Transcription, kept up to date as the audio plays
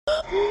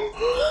Welcome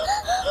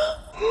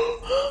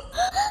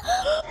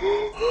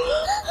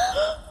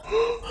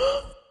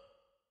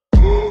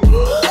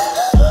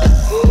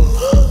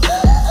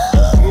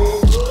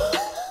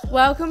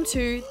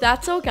to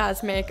That's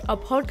Orgasmic, a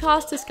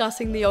podcast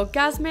discussing the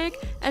orgasmic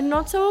and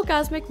not so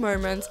orgasmic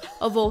moments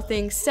of all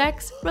things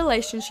sex,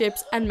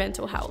 relationships, and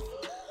mental health.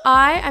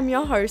 I am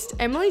your host,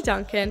 Emily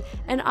Duncan,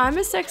 and I'm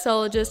a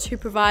sexologist who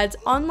provides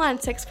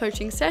online sex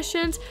coaching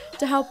sessions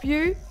to help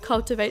you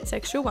cultivate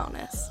sexual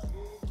wellness.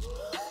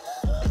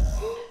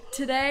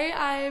 Today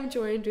I am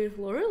joined with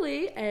Laura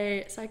Lee,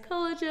 a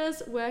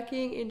psychologist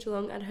working in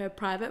Geelong at her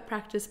private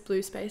practice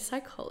Blue Space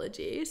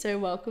Psychology. So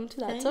welcome to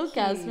That's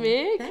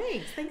Orgasmic.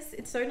 Thanks.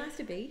 It's so nice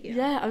to be here.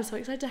 Yeah, I'm so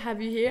excited to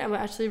have you here, and we're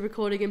actually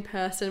recording in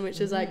person, which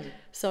is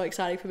so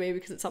exciting for me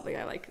because it's something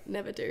I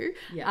never do.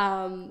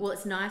 Yeah. Well,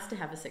 it's nice to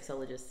have a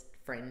sexologist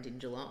friend in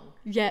Geelong.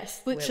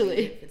 Yes,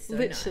 literally. It's so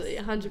literally,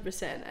 nice.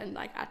 100%, and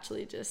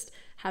actually just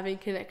having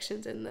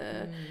connections in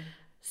the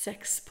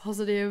sex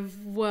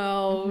positive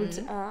world,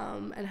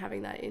 and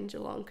having that in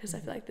Geelong, because I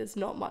feel like there's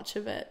not much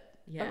of it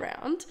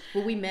around.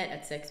 Well, we met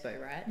at Sexpo,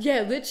 right?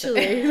 Yeah,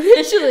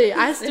 literally.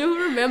 I still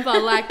remember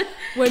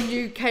when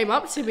you came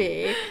up to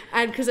me,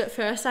 and because at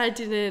first I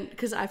didn't,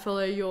 because I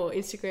follow your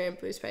Instagram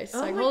Blue Space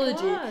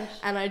Psychology,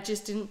 and I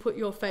just didn't put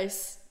your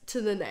face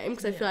to the name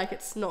because I feel like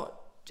it's not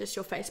just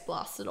your face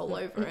blasted all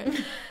over it.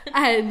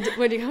 And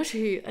when you go to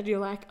you and you're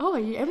like, oh, are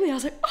you Emily? I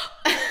was like, oh,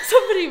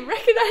 somebody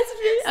recognized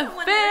me,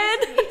 Someone a fan.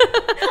 knows me.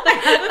 I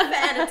have a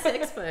fan at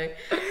Sexpo.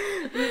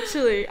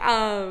 Literally,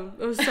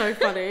 it was so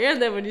funny.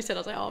 And then when you said, I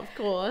was like, oh, of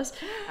course. So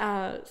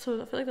I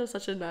feel like that was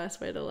such a nice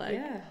way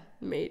to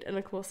meet, and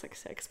of course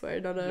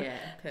Sexpo, not a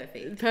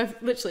perfect.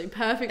 Literally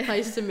perfect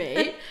place to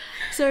meet.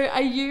 So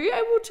are you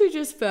able to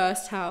just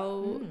first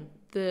tell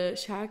the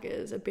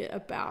shaggers a bit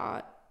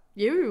about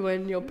you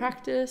and your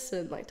practice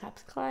and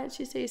types of clients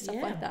you see, stuff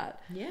like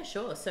that? Yeah,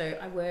 sure. So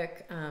I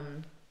work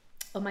on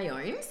my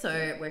own. So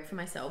I work for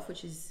myself,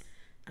 which is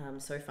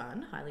so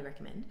fun. Highly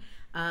recommend.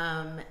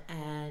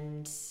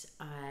 And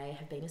I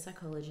have been a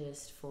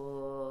psychologist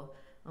for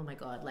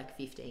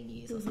 15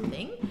 years or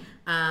something.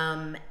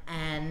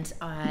 And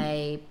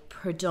I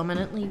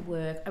predominantly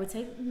work, I would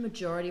say the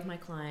majority of my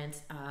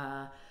clients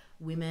are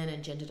women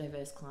and gender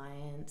diverse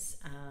clients.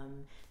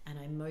 And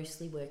I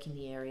mostly work in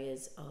the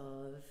areas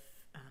of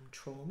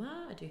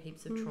trauma. I do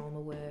heaps of trauma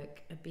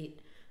work, a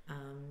bit,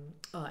 and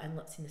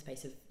lots in the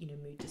space of,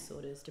 mood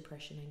disorders,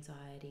 depression,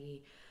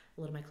 anxiety.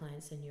 A lot of my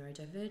clients are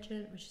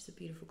neurodivergent, which is a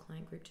beautiful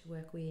client group to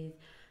work with.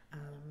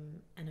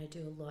 And I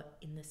do a lot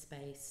in the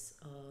space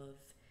of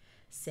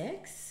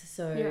sex.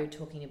 So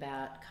talking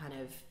about kind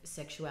of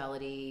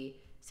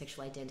sexuality,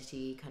 sexual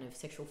identity, kind of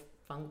sexual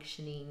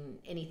functioning,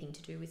 anything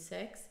to do with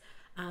sex.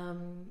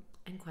 And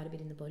quite a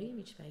bit in the body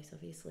image space,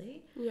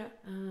 obviously. Yeah.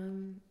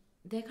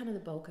 They're kind of the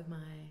bulk of my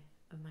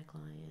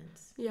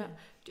clients. Yeah.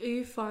 Are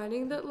you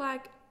finding that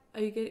are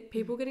you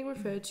people getting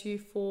referred to you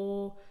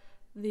for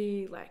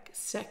the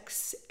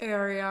sex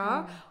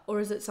area, or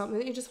is it something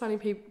that you're just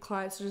finding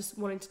clients are just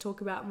wanting to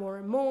talk about more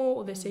and more,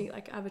 or they're seeing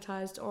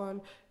advertised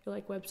on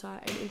your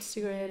website and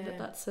Instagram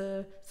that's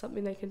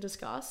something they can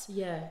discuss?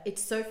 Yeah,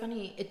 it's so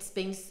funny. It's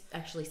been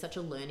actually such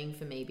a learning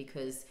for me,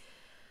 because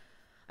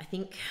I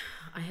think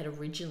I had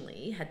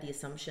originally had the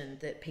assumption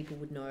that people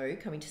would know,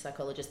 coming to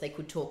psychologists, they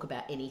could talk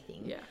about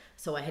anything. Yeah.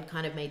 So I had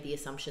kind of made the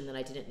assumption that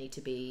I didn't need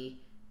to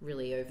be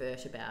really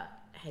overt about,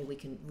 hey, we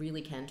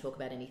can talk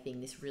about anything.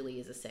 This really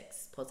is a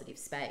sex positive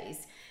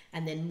space.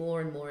 And then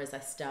more and more, as I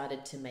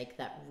started to make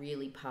that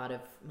really part of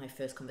my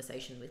first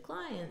conversation with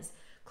clients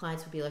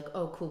would be like,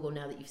 oh, cool. Well,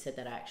 now that you've said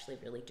that, I actually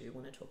really do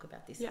want to talk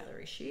about this other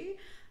issue.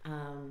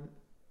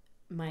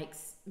 My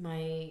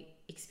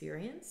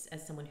experience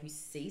as someone who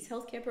sees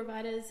healthcare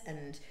providers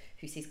and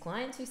who sees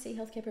clients who see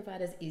healthcare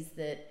providers is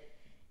that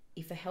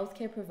if a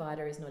healthcare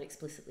provider is not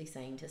explicitly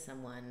saying to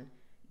someone,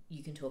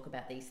 you can talk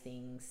about these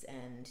things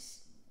and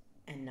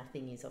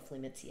nothing is off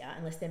limits here,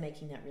 unless they're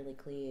making that really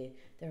clear,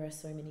 there are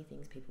so many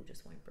things people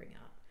just won't bring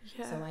up.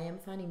 Yeah. So I am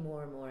finding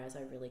more and more, as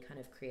I really kind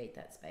of create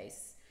that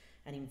space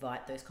and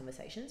invite those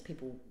conversations,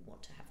 people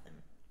want to have them.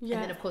 Yeah.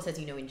 And then, of course, as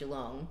you know, in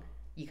Geelong,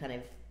 you kind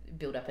of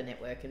build up a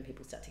network and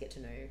people start to get to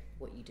know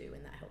what you do,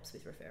 and that helps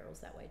with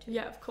referrals that way too.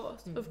 Yeah, of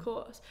course.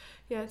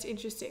 Yeah, it's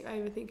interesting. I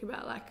even think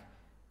about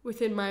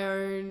within my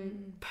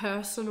own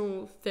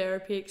personal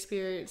therapy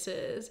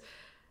experiences,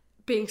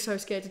 being so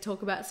scared to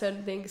talk about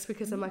certain things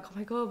because I'm like, oh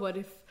my God,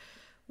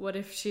 what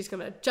if she's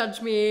gonna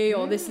judge me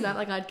or this and that?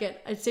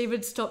 It's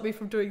even stopped me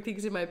from doing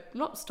things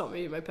not stop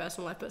me in my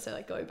personal life, but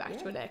say going back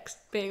to an ex,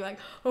 being like,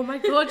 oh my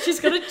God, she's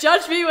gonna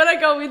judge me when I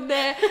go in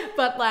there.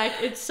 But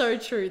it's so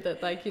true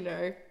that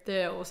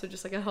they're also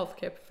just a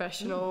healthcare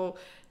professional.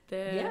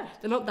 They're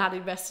not that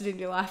invested in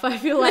your life, I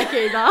feel like,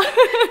 either.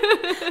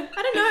 I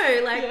don't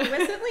know,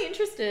 we're certainly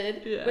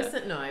interested. Yeah.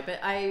 But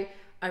I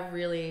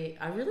really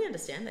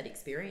understand that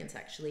experience,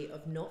 actually,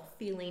 of not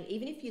feeling,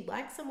 even if you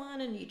like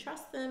someone and you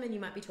trust them and you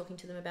might be talking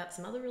to them about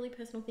some other really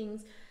personal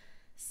things,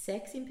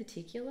 sex in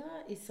particular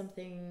is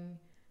something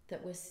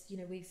that we're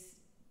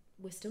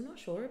still not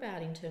sure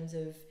about in terms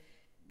of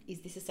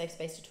is this a safe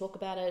space to talk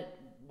about it?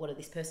 What are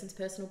this person's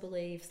personal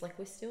beliefs? Like,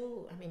 we're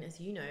still, I mean, as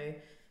you know,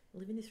 we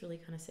live in this really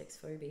kind of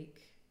sex-phobic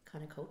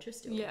kind of culture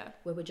still,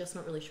 where we're just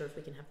not really sure if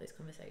we can have those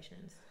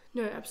conversations.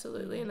 No,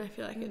 absolutely. And I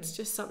feel like it's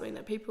just something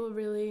that people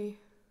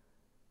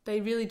they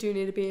really do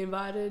need to be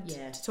invited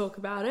to talk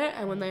about it.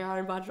 And when they are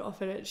invited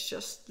often, it's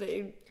just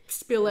they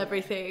spill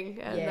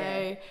everything, and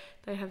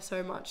they have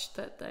so much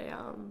that they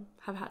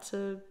have had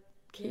to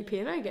keep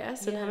in, I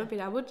guess, and haven't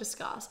been able to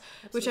discuss.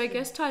 Absolutely. Which I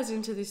guess ties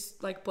into this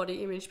like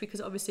body image, because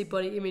obviously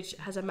body image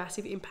has a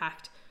massive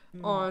impact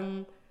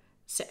on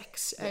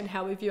sex and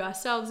how we view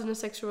ourselves in a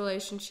sexual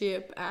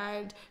relationship,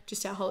 and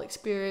just our whole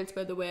experience,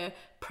 whether we're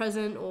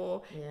present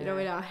or you know,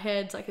 in our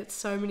heads. Like, it's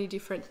so many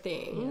different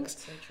things.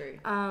 That's so true.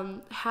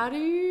 How do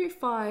you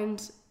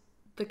find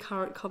the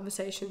current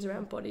conversations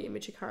around body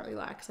image are currently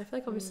like? Because I feel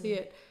like obviously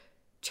it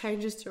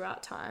changes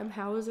throughout time.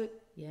 How is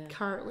it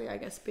currently, I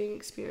guess, being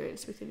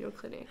experienced within your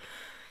clinic?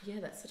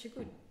 Yeah, that's such a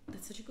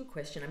good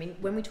question. I mean,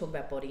 when we talk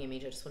about body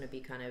image, I just want to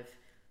be kind of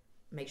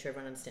make sure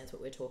everyone understands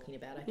what we're talking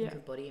about. I think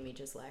of body image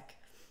as like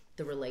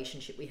the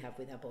relationship we have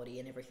with our body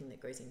and everything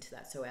that goes into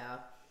that. So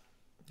our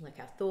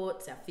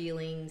thoughts, our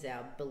feelings,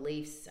 our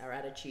beliefs, our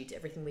attitudes,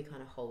 everything we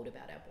kind of hold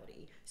about our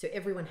body. So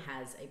everyone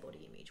has a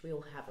body image. We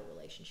all have a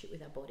relationship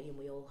with our body, and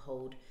we all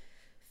hold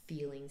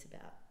feelings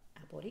about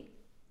our body.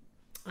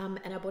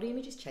 And our body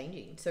image is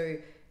changing. So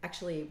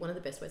actually, one of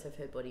the best ways I've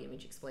heard body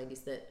image explained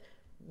is that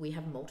we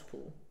have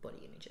multiple body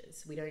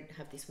images. We don't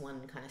have this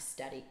one kind of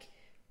static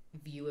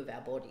view of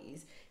our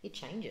bodies. It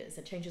changes.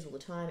 It changes all the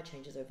time. It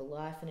changes over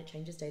life, and it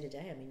changes day to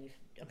day. I mean,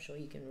 I'm sure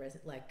you can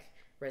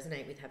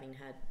resonate with having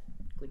had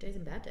good days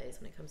and bad days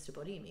when it comes to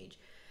body image.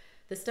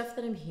 The stuff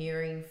that I'm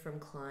hearing from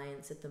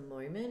clients at the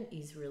moment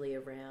is really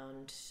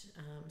around, so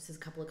there's a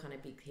couple of kind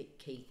of big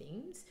key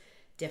themes,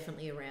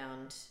 definitely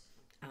around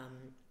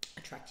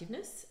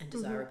attractiveness and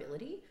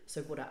desirability.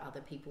 So what are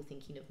other people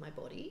thinking of my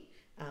body,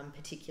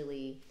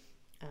 particularly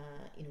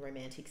in a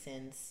romantic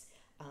sense,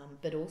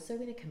 but also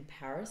in a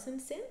comparison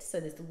sense. So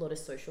there's a lot of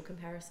social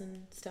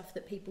comparison stuff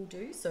that people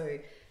do. So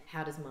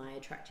how does my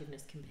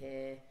attractiveness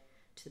compare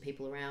to the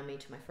people around me,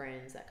 to my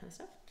friends, that kind of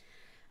stuff.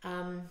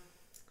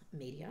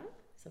 Media.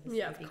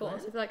 Yeah, of course. One.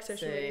 I feel like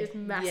social media is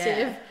massive.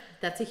 Yeah,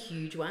 that's a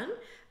huge one.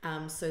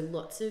 So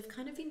lots of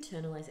kind of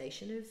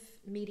internalization of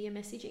media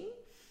messaging.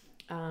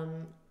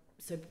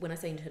 So when I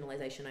say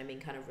internalization, I mean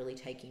kind of really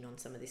taking on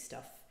some of this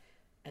stuff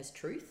as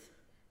truth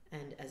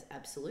and as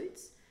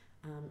absolutes,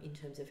 in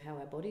terms of how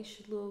our bodies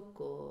should look,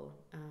 or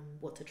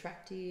what's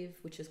attractive,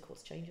 which of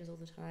course changes all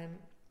the time.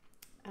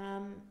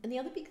 And the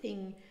other big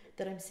thing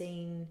that I'm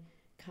seeing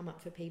come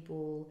up for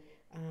people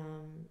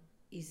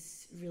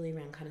is really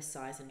around kind of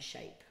size and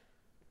shape.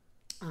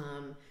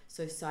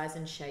 So size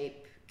and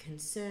shape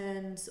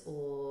concerns,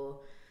 or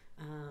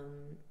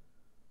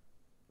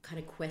kind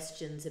of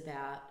questions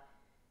about,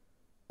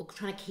 or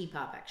trying to keep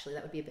up, actually,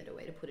 that would be a better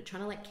way to put it,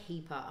 trying to like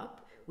keep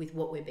up with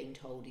what we're being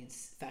told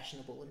is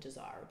fashionable and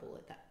desirable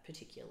at that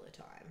particular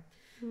time.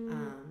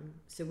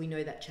 So we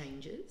know that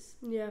changes.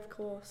 Yeah, of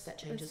course. That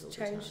changes all the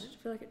time.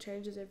 I feel like it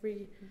changes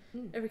every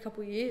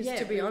couple of years,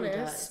 to be really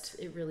honest.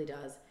 It really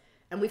does.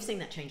 And we've seen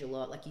that change a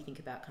lot. Like, you think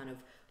about kind of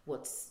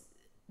what's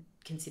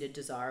considered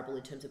desirable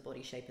in terms of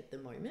body shape at the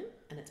moment,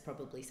 and it's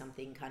probably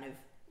something kind of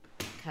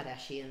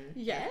Kardashian.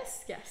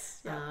 Yes. Yeah.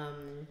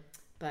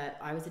 But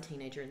I was a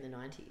teenager in the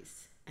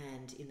 90s,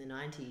 and in the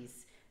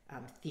 90s,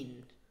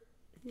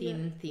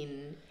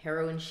 thin,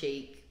 heroin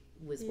chic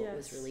was what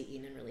was really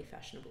in and really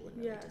fashionable and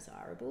really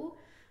desirable.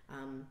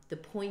 The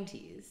point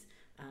is,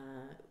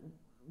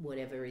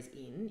 whatever is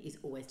in is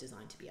always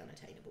designed to be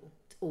unattainable.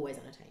 It's always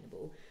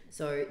unattainable.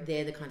 So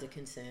they're the kinds of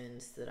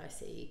concerns that I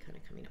see kind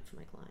of coming up for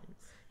my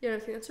clients. Yeah, I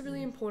think that's a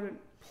really important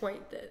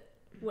point, that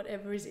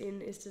whatever is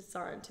in is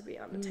designed to be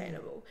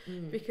unattainable.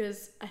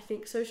 Because I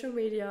think social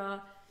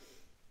media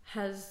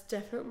has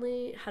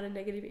definitely had a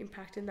negative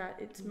impact in that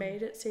it's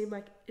made it seem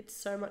like it's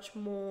so much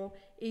more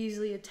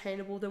easily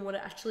attainable than what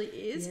it actually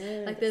is.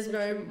 Like, there's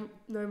no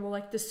more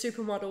like the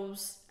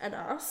supermodels and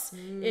us.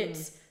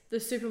 It's the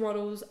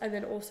supermodels, and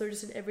then also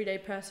just an everyday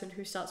person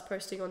who starts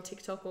posting on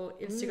TikTok or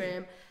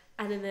Instagram,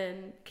 and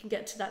then can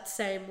get to that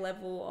same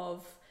level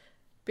of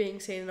being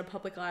seen in a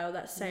public eye, or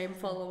that same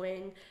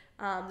following,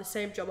 the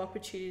same job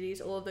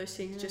opportunities, all of those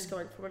things, just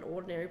going from an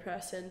ordinary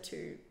person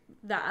to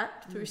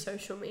that through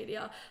social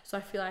media. So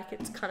I feel like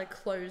it's kind of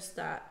closed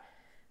that,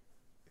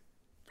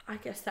 I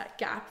guess, that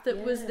gap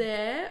that was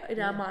there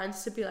in our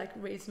minds to be like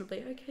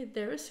reasonably, okay,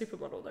 they're a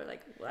supermodel, they're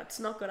like, well, that's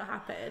not going to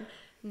happen.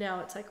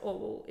 Now it's like, oh,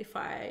 well, if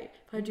I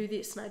do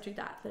this and I do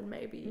that, then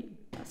maybe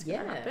that's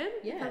going to happen.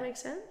 If that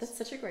makes sense. That's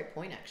such a great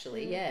point,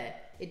 actually. Yeah,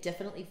 it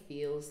definitely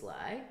feels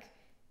like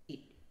it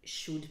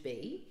should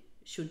be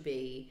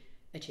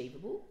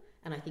achievable.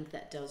 And I think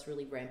that does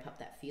really ramp up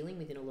that feeling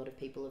within a lot of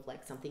people of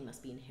like, something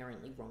must be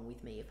inherently wrong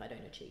with me if I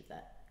don't achieve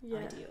that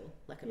ideal.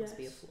 Like, it must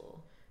be a flaw.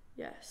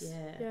 Yes.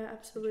 Yeah,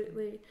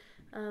 absolutely.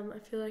 I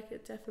feel like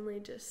it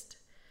definitely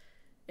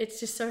it's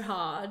just so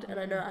hard. And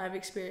I know I've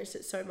experienced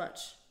it so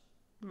much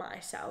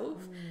myself.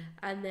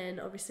 And then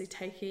obviously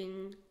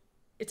taking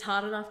it's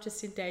hard enough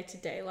just in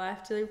day-to-day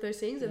life dealing with those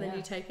things, and then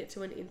you take it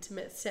to an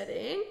intimate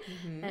setting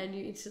and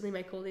you instantly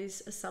make all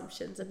these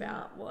assumptions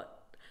about what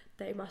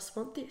they must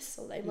want this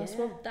or they must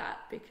want that,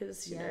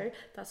 because you know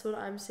that's what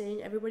I'm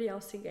seeing everybody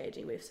else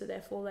engaging with, so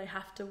therefore they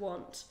have to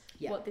want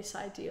what this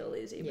ideal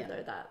is, even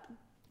though that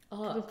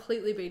can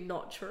completely be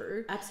not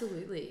true.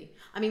 Absolutely.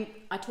 I mean,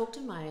 I talk to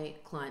my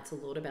clients a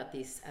lot about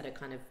this at a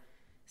kind of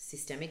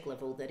systemic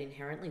level, that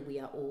inherently we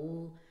are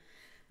all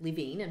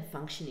living and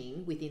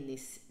functioning within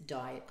this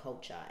diet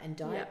culture, and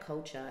diet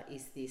culture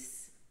is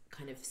this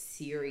kind of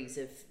series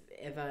of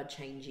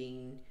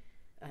ever-changing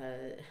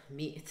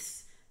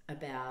myths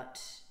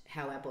about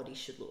how our bodies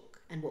should look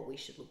and what we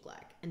should look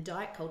like. And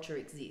diet culture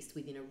exists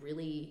within a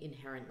really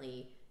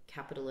inherently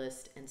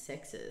capitalist and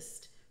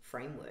sexist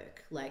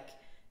framework. Like,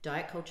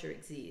 diet culture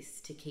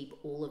exists to keep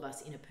all of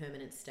us in a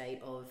permanent state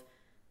of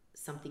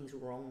something's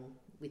wrong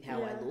with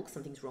how I look,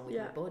 something's wrong with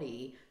my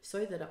body,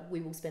 so that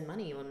we will spend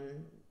money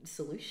on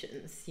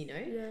solutions, you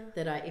know?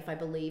 That if I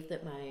believe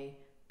that my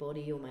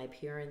body or my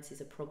appearance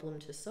is a problem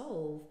to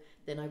solve,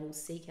 then I will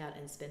seek out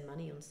and spend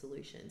money on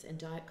solutions. And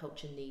diet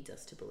culture needs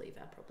us to believe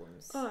our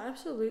problems. Oh,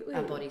 absolutely.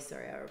 Our bodies,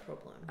 are a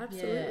problem.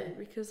 Absolutely,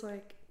 because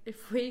like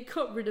if we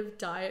got rid of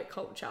diet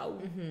culture,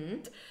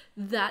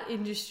 that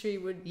industry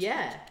would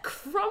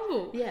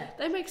crumble. Yeah,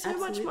 they make so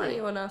much money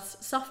on us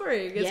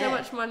suffering, and so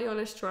much money on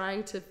us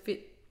trying to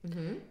fit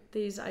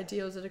these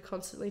ideals that are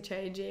constantly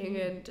changing,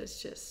 and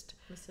it's just.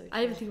 So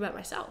I even think about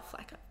myself,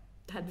 like I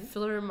had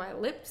filler in my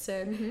lips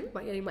and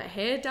like getting my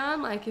hair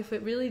done. Like if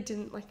it really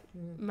didn't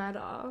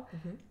matter,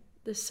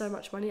 there's so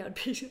much money I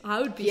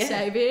would be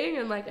saving,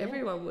 and like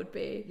everyone would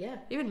be. Yeah,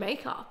 even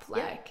makeup,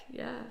 like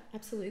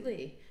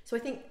absolutely. So I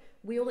think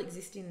we all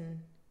exist in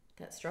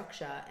that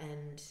structure,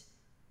 and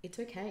it's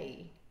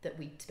okay that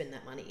we spend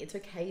that money. It's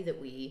okay that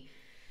we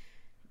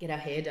get our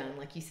hair done,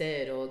 like you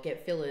said, or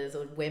get fillers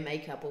or wear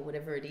makeup or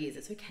whatever it is.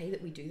 It's okay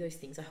that we do those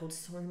things. I hold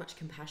so much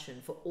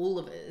compassion for all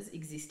of us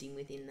existing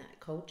within that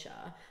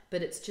culture,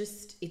 but it's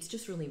just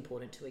really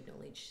important to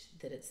acknowledge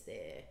that it's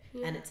there.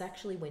 And it's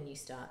actually when you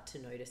start to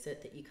notice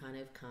it that you kind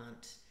of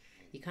can't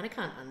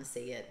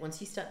unsee it. Once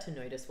you start to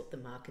notice what the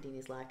marketing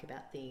is like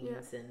about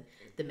things and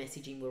the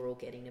messaging we're all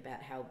getting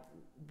about how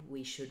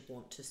we should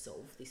want to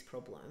solve this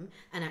problem,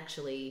 and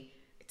actually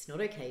it's not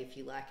okay if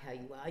you like how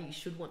you are. You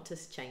should want to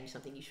change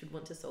something. You should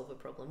want to solve a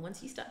problem.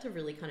 Once you start to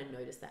really kind of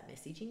notice that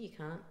messaging, you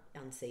can't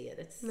unsee it.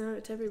 It's everywhere.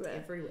 It's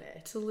everywhere.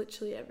 It's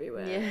literally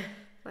everywhere. Yeah.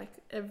 Like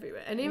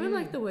everywhere. And even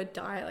like the word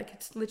diet, like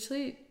it's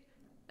literally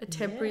a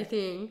temporary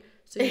thing.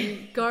 So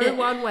you go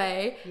one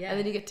way and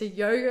then you get to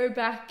yo-go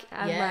back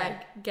and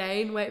like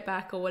gain weight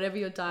back or whatever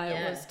your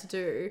diet was to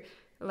do.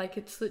 Like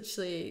it's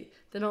literally,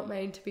 they're not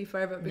made to be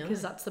forever,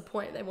 because that's the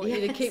point. They want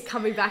you to keep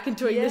coming back and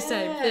doing the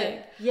same thing.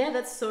 Yeah,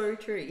 that's so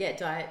true. Yeah,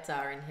 diets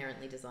are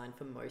inherently designed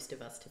for most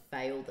of us to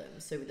fail them,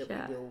 so that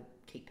we will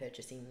keep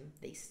purchasing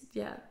these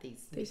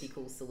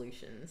mythical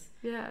solutions.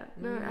 Yeah,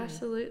 no,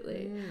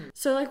 absolutely.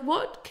 So like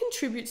what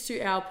contributes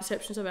to our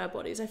perceptions of our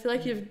bodies? I feel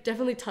like you've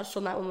definitely touched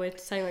on that when we're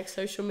saying like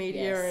social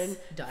media and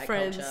diet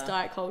friends, culture.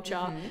 Diet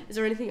culture. Is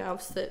there anything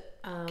else that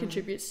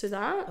contributes to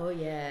that? Oh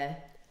yeah.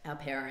 Our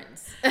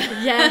parents.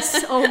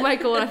 Yes. Oh my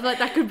God. I feel like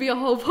that could be a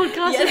whole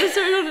podcast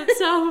episode on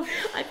itself.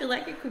 I feel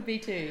like it could be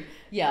too.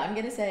 Yeah, I'm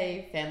going to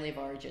say family of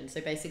origin.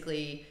 So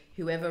basically,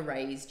 whoever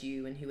raised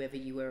you and whoever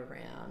you were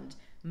around,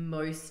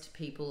 most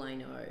people I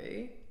know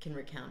can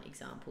recount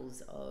examples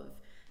of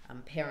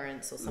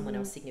parents or someone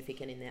else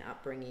significant in their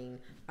upbringing,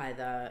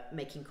 either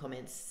making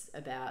comments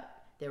about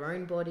their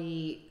own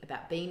body,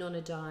 about being on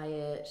a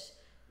diet,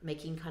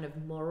 making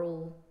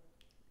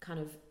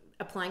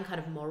applying kind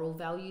of moral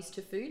values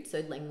to food, so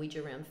language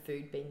around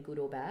food being good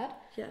or bad,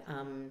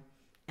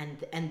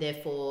 and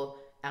therefore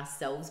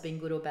ourselves being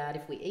good or bad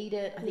if we eat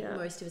it. I think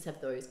most of us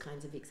have those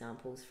kinds of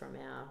examples from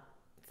our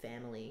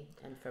family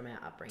and from our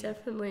upbringing.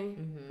 Definitely.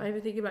 I even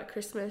think about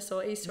Christmas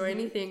or Easter or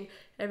anything,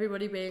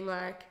 everybody being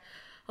like,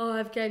 oh,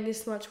 I've gained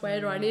this much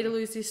weight, or I need to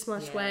lose this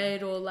much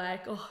weight, or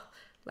like,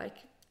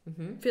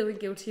 feeling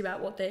guilty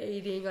about what they're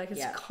eating. Like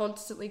it's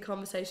constantly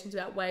conversations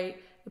about weight,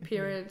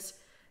 appearance.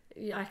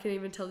 I can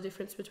even tell the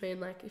difference between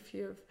like if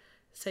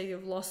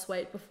you've lost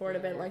weight before an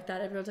event like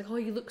that, everyone's like, oh,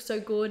 you look so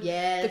good.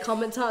 The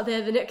comments aren't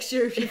there the next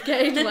year if you've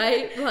gained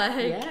weight. Like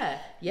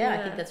I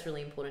think that's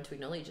really important to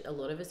acknowledge. A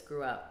lot of us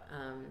grew up,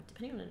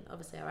 depending on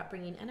obviously our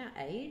upbringing and our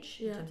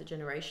age in terms of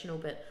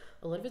generational, but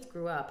a lot of us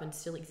grew up and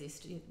still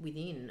exist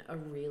within a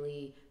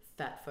really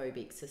fat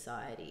phobic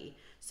society.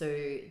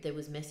 So there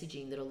was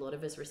messaging that a lot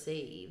of us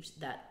received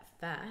that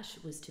fat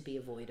was to be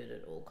avoided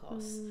at all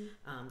costs,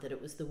 that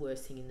it was the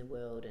worst thing in the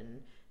world,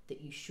 and that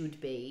you should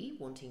be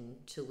wanting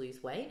to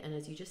lose weight. And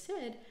as you just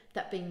said,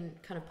 that being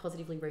kind of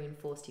positively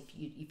reinforced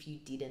if you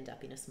did end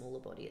up in a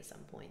smaller body at some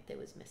point. There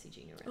was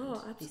messaging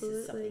around this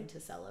is something to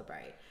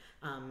celebrate,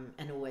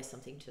 and always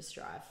something to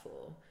strive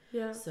for.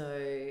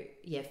 So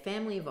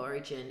family of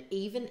origin,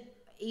 even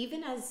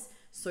as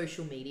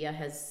social media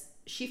has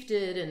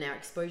shifted and our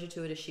exposure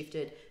to it has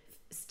shifted,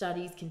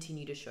 studies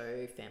continue to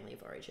show family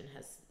of origin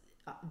has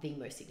the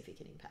most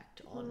significant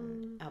impact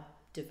on our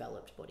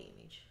developed body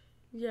image.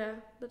 Yeah,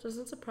 that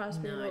doesn't surprise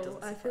me No, at it all.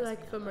 doesn't I feel surprise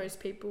like me for at all. most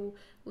people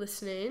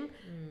listening,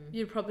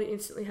 you'd probably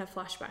instantly have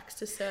flashbacks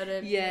to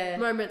certain Yeah.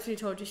 moments when you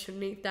told you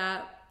shouldn't eat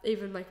that.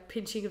 Even like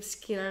pinching of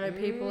skin. I know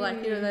people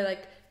like, you know, they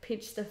like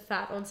pinch the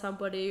fat on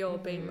somebody or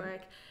being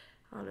like,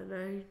 I don't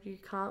know, you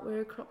can't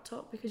wear a crop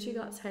top because your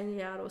gut's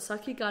hanging out, or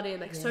suck your gut in.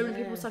 Like so many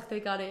people suck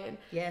their gut in.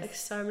 Yes. Like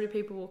so many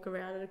people walk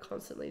around and are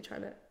constantly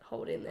trying to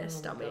hold in their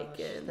stomach.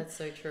 And That's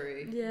so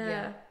true.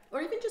 Yeah.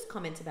 Or even just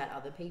comments about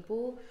other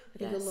people. I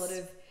think Yes. a lot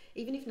of,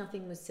 even if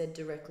nothing was said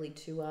directly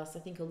to us, I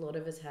think a lot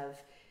of us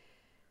have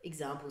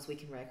examples we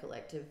can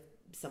recollect of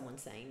someone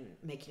saying,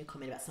 making a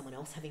comment about someone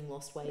else having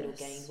lost weight or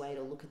gained weight,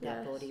 or look at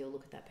that body or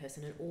look at that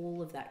person, and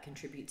all of that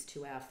contributes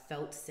to our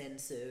felt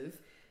sense of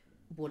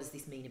what does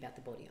this mean about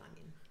the body I'm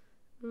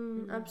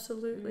in.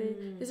 Absolutely.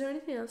 Is there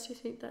anything else you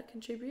think that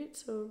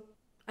contributes, or?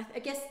 I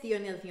guess the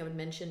only other thing I would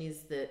mention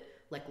is that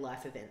like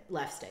life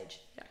stage.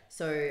 Yeah.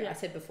 So I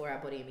said before, our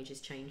body image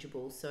is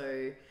changeable.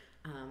 So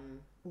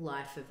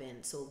life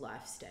events or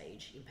life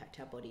stage impact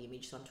our body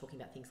image. So I'm talking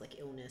about things like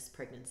illness,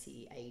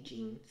 pregnancy,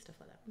 aging, stuff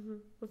like that.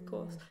 Of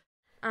course.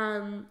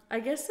 I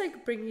guess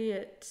like bringing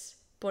it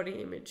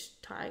body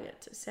image, tying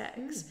it to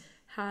sex.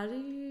 How do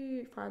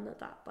you find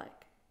that like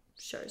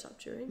shows up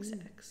during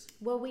sex?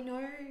 Well, we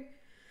know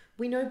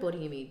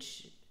body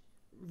image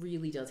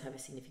really does have a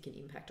significant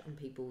impact on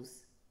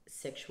people's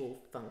sexual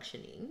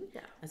functioning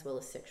as well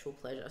as sexual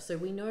pleasure. So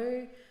we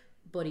know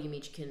body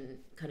image can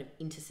kind of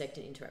intersect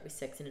and interact with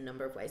sex in a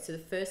number of ways. So the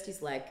first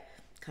is like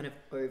kind of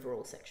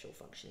overall sexual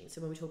functioning. So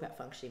when we talk about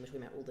functioning, we're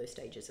talking about all those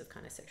stages of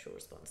kind of sexual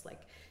response,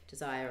 like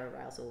desire,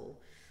 arousal,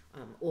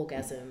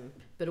 orgasm,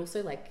 but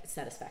also like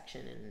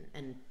satisfaction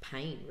and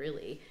pain,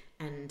 really.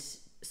 And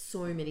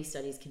so many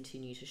studies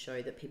continue to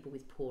show that people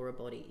with poorer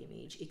body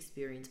image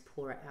experience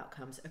poorer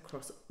outcomes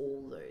across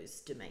all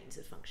those domains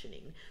of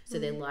functioning. So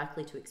they're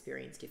likely to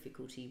experience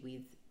difficulty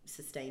with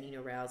sustaining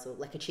arousal,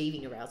 like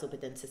achieving arousal,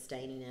 but then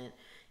sustaining it,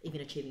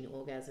 even achieving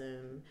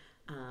orgasm.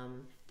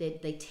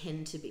 They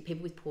tend to be,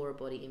 people with poorer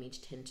body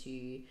image tend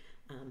to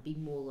be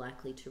more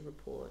likely to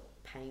report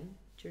pain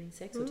during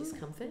sex or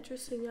discomfort.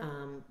 Interesting,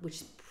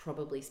 which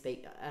probably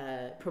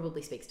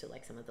speaks to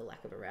like some of the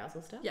lack of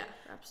arousal stuff. Yeah,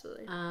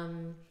 absolutely.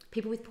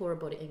 People with poorer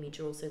body image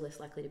are also less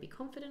likely to be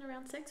confident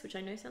around sex, which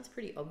I know sounds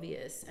pretty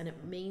obvious, and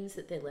it means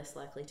that they're less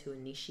likely to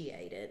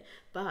initiate it,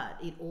 but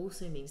it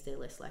also means they're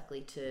less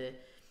likely to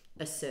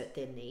assert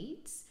their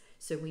needs.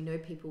 So we know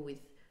people with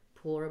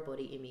poorer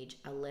body image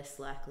are less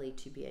likely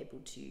to be able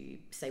to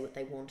say what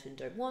they want and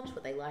don't want,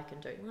 what they like and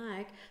don't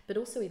like, but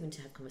also even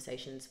to have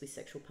conversations with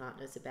sexual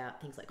partners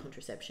about things like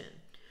contraception.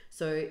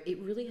 So it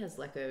really has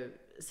like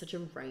such a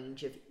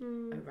range of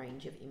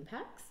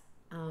impacts.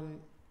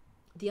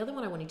 The other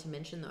one I wanted to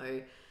mention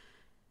though,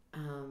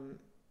 and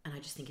I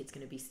just think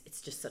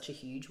it's just such a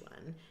huge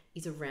one,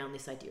 is around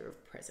this idea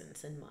of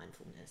presence and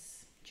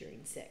mindfulness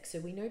during sex. So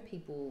we know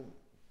people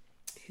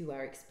who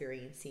are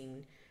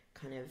experiencing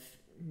kind of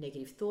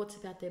negative thoughts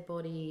about their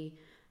body,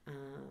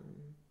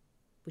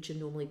 which are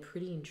normally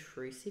pretty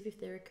intrusive if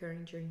they're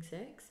occurring during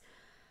sex,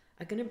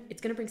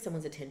 it's gonna bring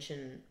someone's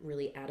attention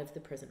really out of the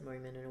present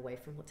moment and away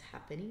from what's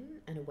happening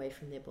and away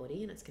from their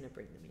body, and it's gonna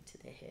bring them into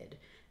their head.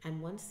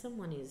 And once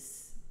someone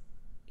is,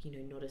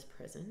 not as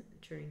present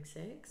during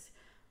sex,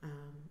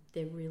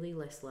 they're really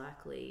less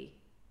likely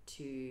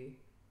to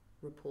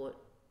report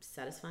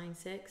satisfying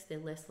sex. They're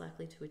less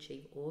likely to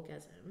achieve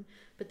orgasm,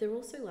 but they're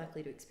also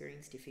likely to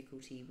experience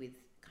difficulty with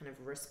kind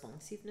of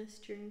responsiveness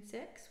during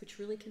sex, which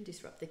really can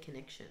disrupt the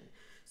connection.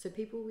 So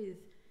people with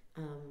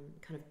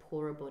kind of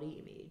poorer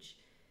body image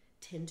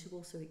tend to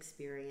also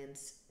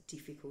experience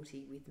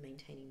difficulty with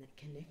maintaining that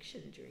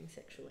connection during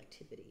sexual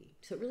activity.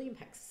 So it really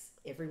impacts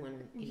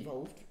everyone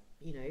involved,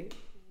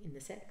 in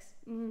the sex.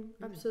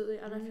 Absolutely.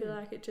 And I feel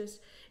like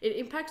it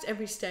impacts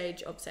every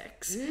stage of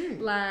sex.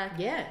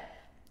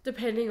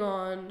 Depending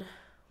on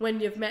when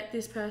you've met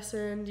this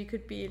person, you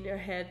could be in your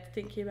head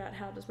thinking about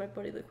how does my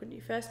body look when you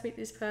first meet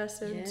this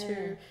person,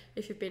 to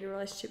if you've been in a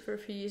relationship for a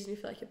few years and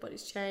you feel like your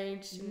body's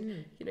changed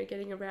and,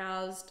 getting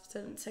aroused,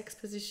 certain sex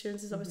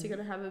positions is obviously going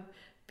to have a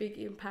big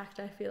impact,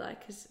 I feel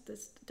like, because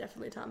there's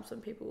definitely times when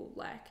people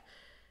like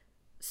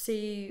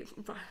see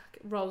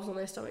rolls on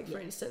their stomach, for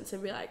instance,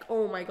 and be like,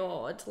 oh my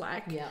God,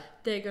 like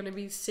they're going to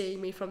be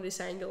seeing me from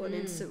this angle and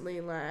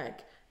instantly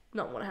like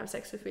not want to have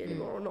sex with me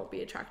anymore or not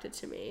be attracted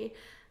to me.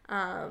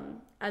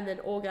 And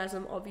then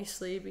orgasm,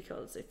 obviously,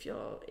 because if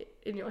you're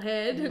in your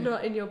head and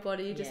not in your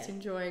body, just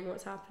enjoying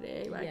what's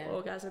happening,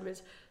 orgasm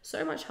is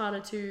so much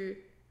harder to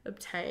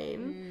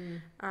obtain.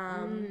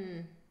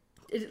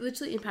 It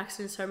literally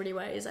impacts in so many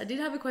ways. I did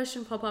have a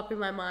question pop up in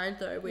my mind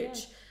though,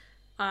 which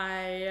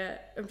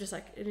I'm just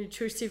like an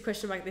intrusive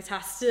question, like this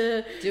has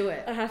to do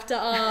it. I have to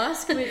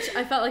ask, which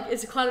I felt like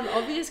it's quite an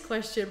obvious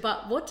question,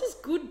 but what does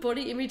good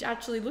body image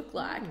actually look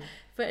like?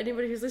 For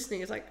anybody who's listening,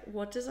 it's like,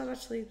 what does that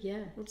actually,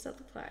 what does that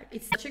look like?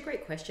 It's such a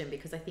great question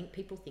because I think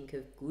people think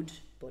of good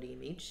body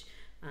image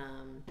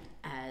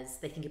as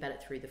they think about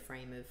it through the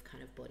frame of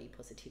kind of body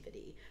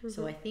positivity.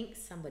 So I think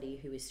somebody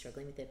who is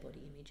struggling with their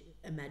body image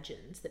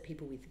imagines that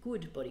people with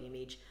good body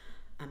image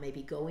are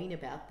maybe going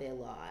about their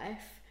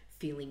life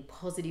feeling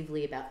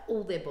positively about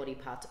all their body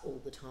parts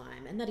all the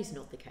time. And that is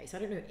not the case. I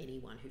don't know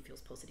anyone who feels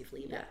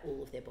positively about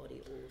all of their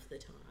body all of the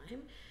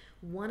time.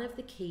 One of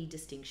the key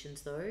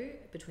distinctions, though,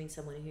 between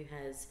someone who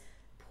has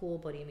poor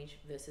body image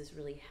versus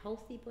really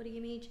healthy body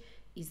image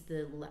is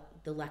the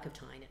lack of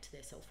tying it to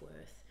their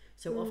self-worth.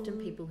 So often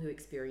people who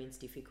experience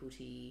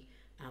difficulty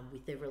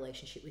with their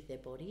relationship with their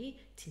body,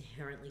 it's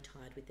inherently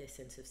tied with their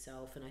sense of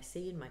self. And I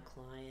see in my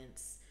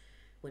clients,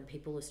 when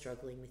people are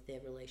struggling with their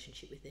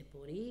relationship with their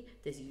body,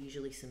 there's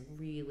usually some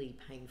really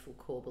painful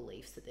core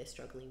beliefs that they're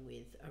struggling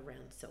with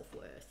around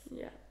self-worth.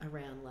 Yeah.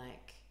 Around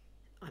like,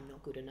 I'm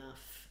not good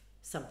enough,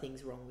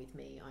 something's wrong with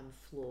me, I'm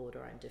flawed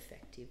or I'm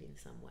defective in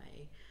some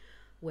way.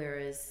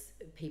 Whereas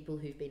people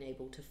who've been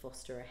able to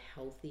foster a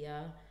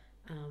healthier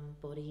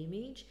body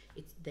image,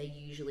 they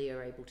usually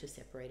are able to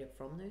separate it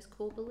from those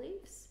core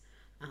beliefs.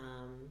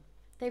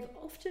 They've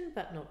often,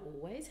 but not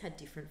always, had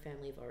different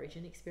family of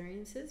origin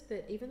experiences,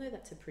 but even though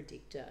that's a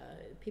predictor,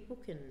 people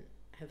can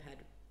have had,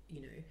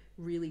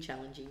 really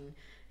challenging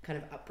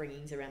kind of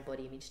upbringings around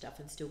body image stuff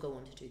and still go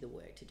on to do the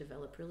work to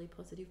develop really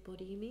positive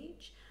body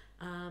image.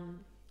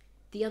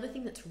 The other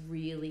thing that's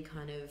really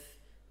kind of,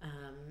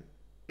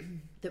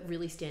 that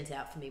really stands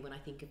out for me when I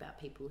think about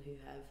people who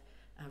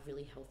have a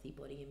really healthy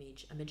body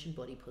image, I mentioned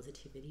body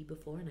positivity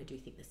before, and I do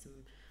think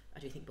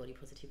body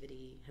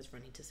positivity has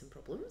run into some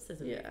problems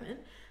as a movement.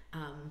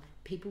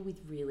 People with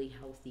really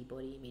healthy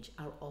body image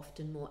are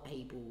often more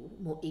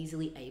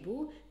easily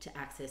able to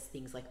access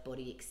things like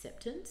body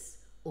acceptance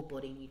or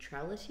body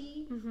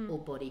neutrality or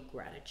body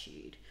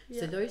gratitude.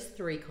 So those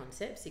three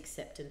concepts,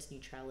 acceptance,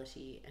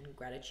 neutrality, and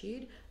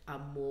gratitude, are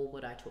more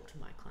what I talk to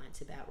my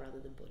clients about rather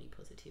than body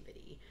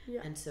positivity.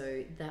 And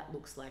so that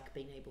looks like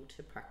being able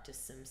to practice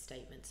some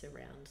statements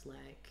around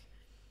like,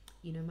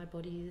 my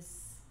body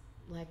is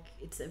like,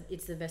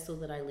 it's the vessel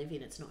that I live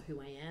in, it's not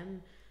who I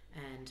am,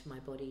 and my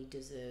body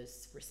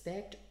deserves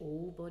respect.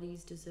 All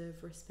bodies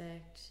deserve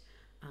respect.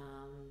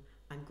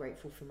 I'm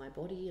grateful for my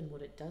body and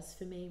what it does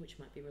for me, which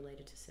might be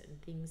related to certain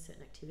things,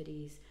 certain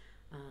activities.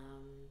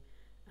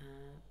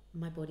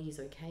 My body is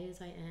okay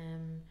as I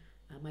am.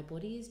 My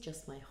body is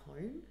just my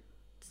home.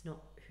 It's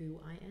not who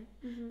I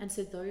am. And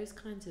so those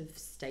kinds of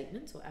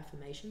statements or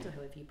affirmations, or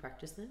however you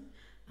practice them,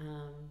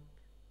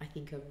 I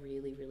think are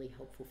really, really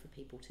helpful for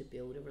people to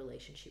build a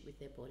relationship with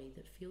their body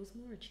that feels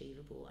more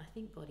achievable. I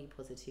think body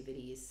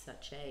positivity is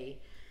such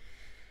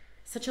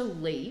a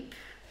leap.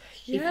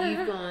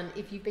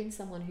 If you've been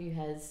someone who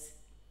has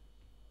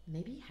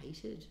maybe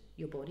hated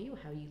your body or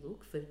how you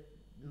look for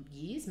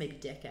years, maybe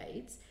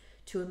decades,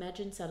 to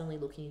imagine suddenly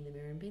looking in the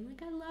mirror and being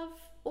like, I love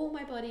all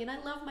my body and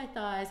I love my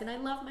thighs and I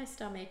love my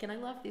stomach and I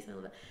love this and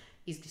all that,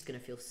 is just going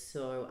to feel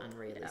so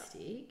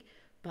unrealistic.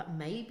 But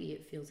maybe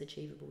it feels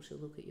achievable to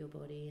look at your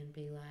body and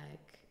be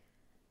like,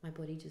 my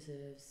body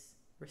deserves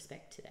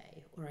respect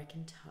today, or I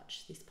can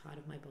touch this part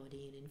of my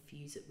body and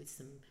infuse it with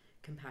some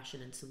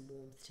compassion and some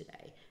warmth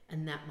today,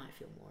 and that might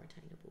feel more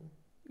attainable.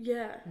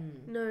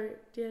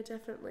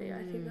 Definitely.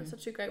 I think that's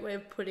such a great way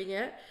of putting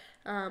it,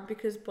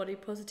 because body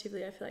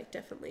positively, I feel like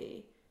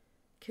definitely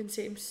can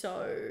seem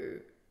so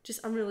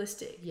just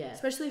unrealistic,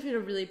 especially if you're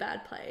in a really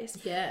bad place.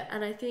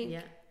 And I think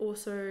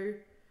also,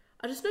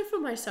 I just know for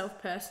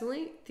myself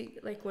personally,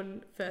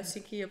 when first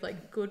thinking of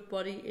like good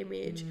body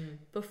image,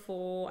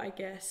 before I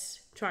guess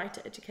trying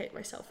to educate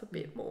myself a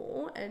bit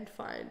more and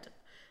find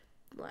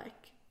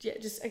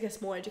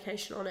more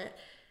education on it,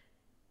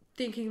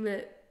 thinking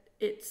that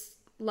it's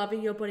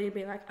loving your body and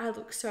being like, I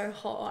look so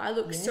hot, or I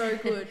look so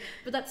good,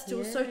 but that's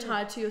still so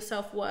tied to your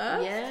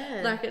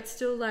self-worth. Like it's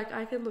still like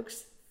I can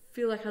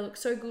feel like I look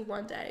so good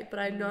one day, but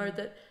I know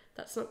that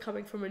that's not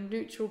coming from a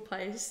neutral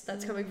place.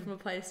 That's coming from a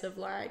place of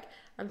like,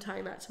 I'm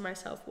tying that to my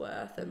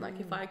self-worth. And like,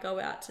 if I go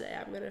out today,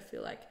 I'm going to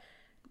feel like,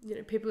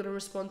 people are going to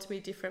respond to me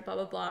different, blah,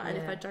 blah, blah. And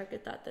if I don't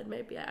get that, then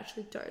maybe I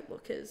actually don't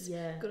look as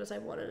good as I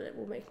want, and it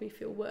will make me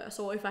feel worse.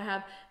 Or if I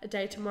have a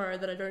day tomorrow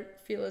that I don't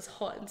feel as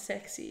hot and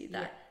sexy,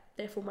 that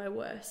therefore my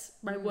worth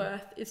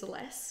is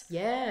less.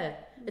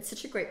 It's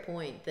such a great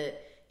point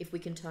that if we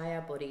can tie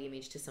our body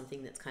image to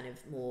something that's kind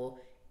of more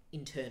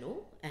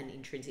internal and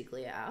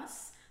intrinsically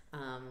us,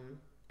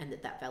 and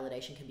that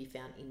validation can be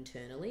found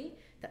internally,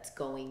 that's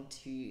going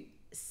to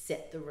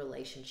set the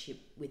relationship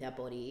with our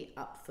body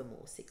up for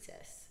more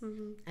success.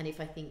 And if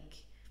I think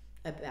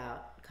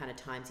about kind of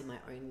times in my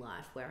own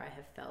life where I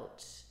have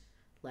felt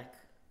like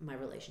my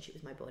relationship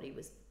with my body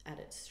was at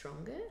its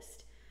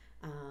strongest,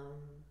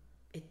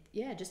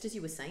 just as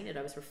you were saying it,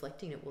 I was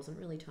reflecting, it wasn't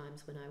really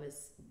times when I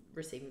was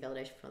receiving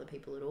validation from other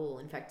people at all.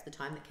 In fact, the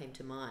time that came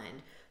to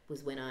mind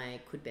was when I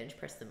could bench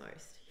press the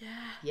most.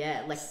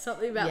 Like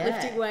something about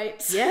lifting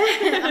weights.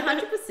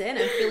 100%.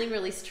 And feeling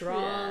really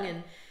strong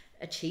and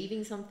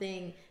achieving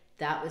something.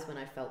 That was when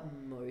I felt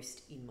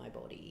most in my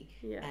body.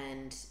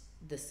 And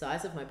the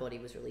size of my body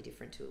was really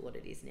different to what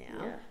it is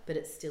now. But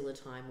it's still a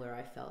time where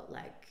I felt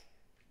like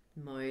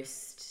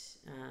most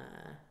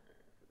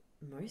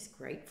most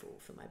grateful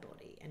for my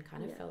body and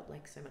kind of felt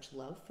like so much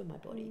love for my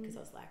body because I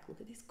was like, look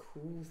at this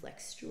cool, like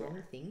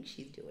strong thing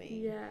she's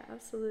doing. Yeah,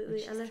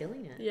 absolutely. And she's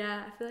killing it.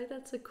 Yeah, I feel like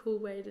that's a cool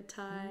way to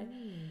tie.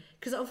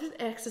 Because often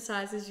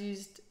exercise is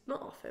used,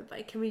 not often, but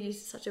it can be used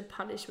as such a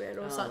punishment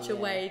or such a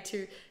way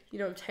to, you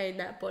know, obtain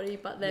that body.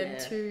 But then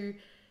to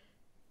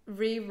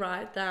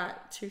rewrite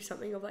that to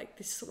something of like,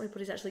 this is what my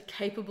body's actually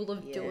capable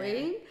of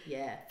doing.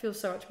 Yeah. Feels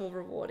so much more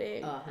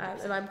rewarding.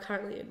 And I'm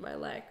currently in my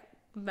like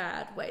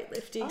mad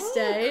weightlifting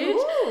stage,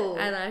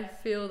 and I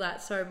feel that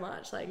so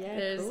much. Like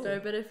there's no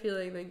better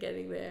feeling than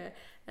getting there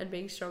and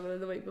being stronger than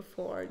the week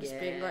before and just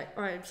being like,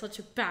 oh, I'm such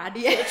a bad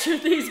bitch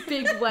with these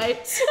big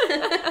weights.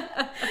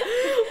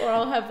 Or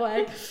I'll have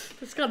like,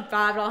 it's gone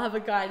bad, but I'll have a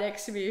guy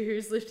next to me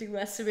who's lifting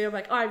less than me. I'm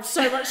like, oh, I'm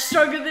so much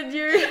stronger than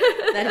you.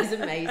 That is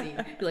amazing.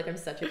 I feel like I'm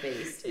such a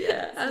beast.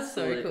 Yeah,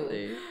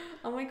 absolutely. So cool.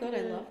 Oh my God,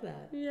 I love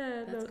that.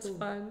 Yeah, that's cool.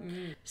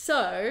 Fun.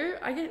 So,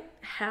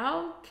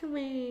 how can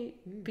we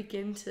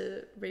begin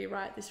to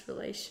rewrite this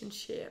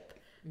relationship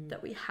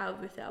that we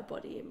have with our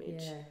body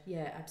image?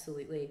 Yeah,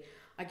 absolutely.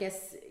 I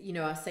guess, you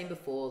know, I was saying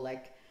before,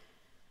 like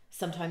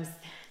sometimes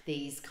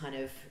these kind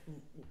of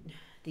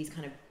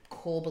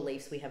core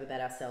beliefs we have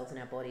about ourselves and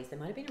our bodies, they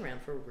might have been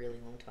around for a really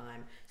long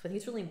time. So I think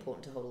it's really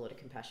important to hold a lot of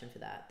compassion for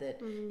that.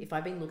 That if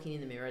I've been looking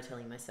in the mirror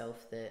telling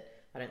myself that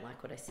I don't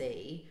like what I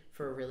see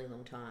for a really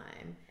long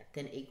time,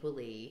 then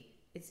equally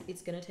it's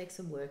going to take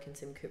some work and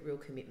some real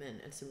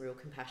commitment and some real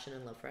compassion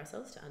and love for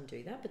ourselves to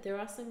undo that. But there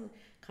are some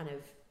kind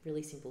of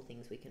really simple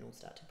things we can all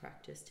start to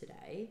practice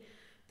today.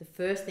 The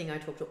first thing I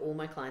talk to all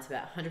my clients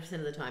about 100%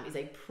 of the time is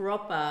a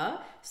proper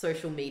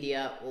social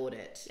media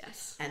audit.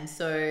 Yes. And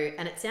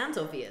it sounds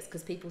obvious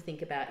because people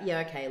think about,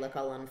 like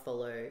I'll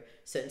unfollow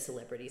certain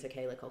celebrities.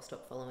 Okay, like I'll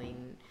stop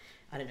following,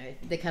 I don't know,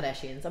 the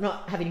Kardashians. I'm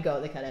not having to go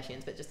at the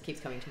Kardashians, but just keeps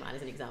coming to mind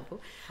as an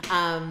example.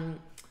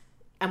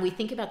 And we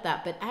think about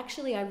that, but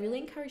actually I really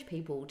encourage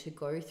people to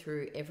go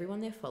through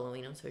everyone they're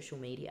following on social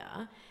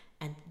media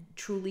and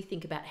truly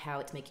think about how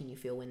it's making you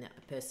feel when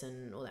that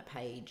person or that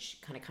page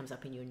kind of comes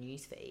up in your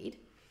newsfeed,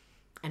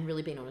 and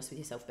really being honest with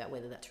yourself about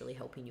whether that's really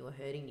helping you or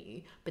hurting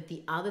you. But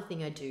the other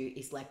thing I do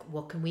is like,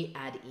 what can we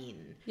add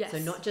in? Yes. So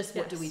not just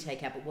what do we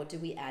take out, but what do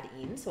we add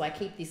in? So I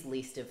keep this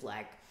list of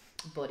like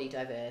body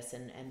diverse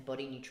and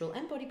body neutral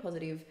and body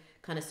positive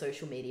kind of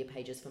social media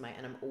pages for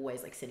and I'm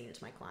always like sending it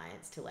to my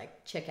clients to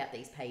like check out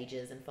these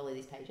pages and follow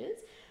these pages.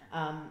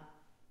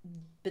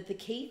 But the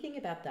key thing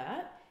about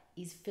that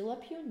is fill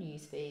up your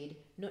newsfeed,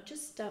 not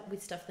just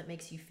with stuff that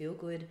makes you feel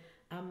good,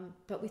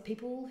 but with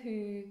people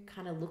who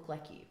kind of look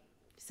like you.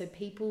 So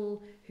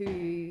people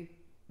who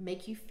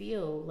make you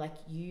feel like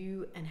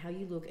you and how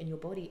you look and your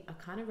body are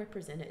kind of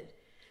represented.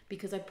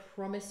 Because I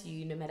promise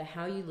you, no matter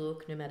how you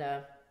look, no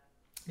matter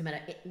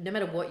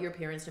what your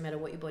appearance, no matter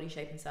what your body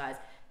shape and size,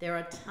 there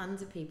are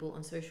tons of people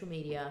on social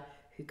media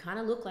who kind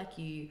of look like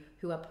you,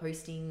 who are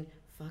posting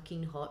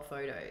fucking hot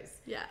photos.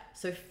 Yeah.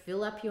 So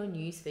fill up your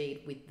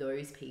newsfeed with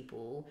those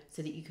people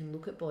so that you can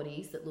look at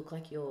bodies that look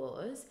like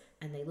yours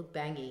and they look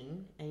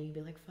banging and you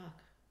can be like, fuck,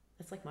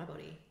 that's like my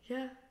body.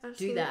 Yeah,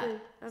 absolutely. Do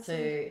that.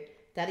 Absolutely.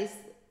 So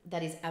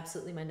that is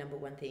absolutely my number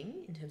one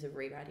thing in terms of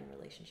rewriting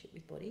relationship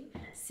with body.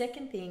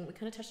 Second thing, we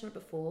kind of touched on it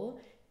before,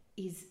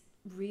 is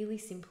really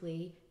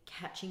simply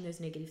catching those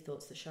negative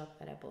thoughts that show up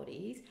about our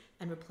bodies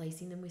and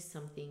replacing them with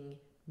something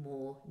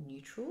more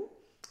neutral.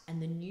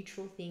 And the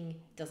neutral thing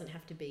doesn't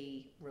have to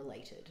be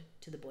related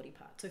to the body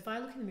part. So if I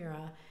look in the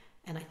mirror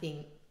and I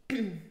think, I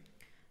don't know,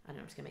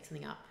 I'm just going to make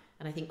something up,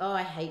 and I think, oh,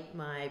 I hate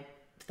my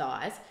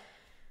thighs,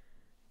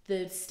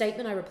 the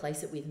statement I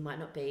replace it with might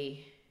not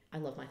be, I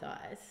love my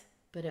thighs,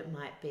 but it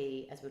might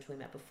be, as we were talking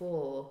about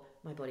before,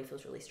 my body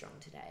feels really strong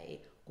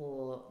today,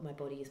 or my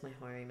body is my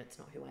home, it's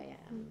not who I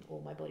am,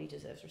 or my body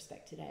deserves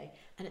respect today.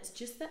 And it's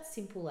just that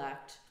simple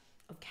act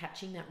of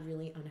catching that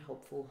really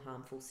unhelpful,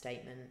 harmful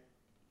statement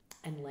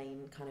and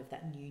laying kind of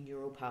that new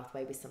neural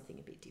pathway with something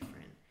a bit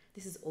different.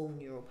 This is all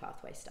neural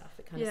pathway stuff.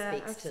 It kind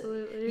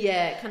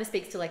of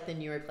speaks to like the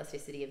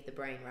neuroplasticity of the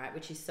brain, right?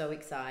 Which is so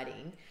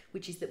exciting,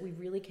 which is that we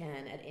really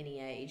can at any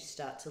age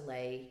start to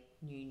lay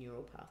new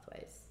neural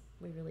pathways.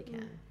 We really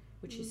can,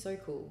 which is so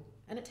cool.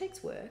 And it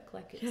takes work.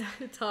 Like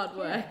it's hard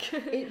work.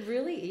 It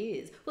really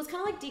is. Well, it's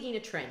kind of like digging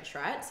a trench,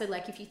 right? So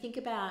like if you think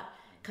about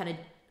kind of,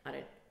 I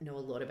don't know a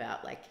lot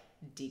about like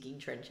digging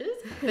trenches,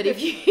 but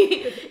if you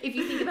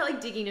think about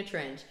like digging a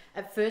trench,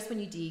 at first when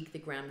you dig, the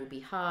ground will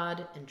be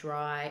hard and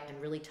dry and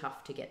really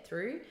tough to get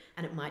through,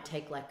 and it might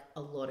take like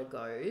a lot of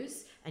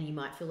goes, and you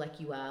might feel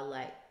like you are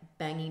like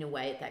banging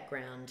away at that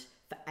ground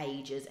for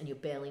ages and you're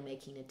barely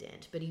making a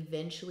dent. But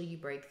eventually you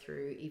break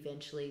through,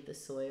 eventually the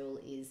soil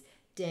is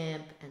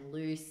damp and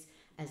loose,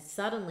 and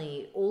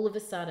suddenly, all of a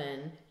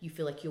sudden, you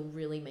feel like you're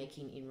really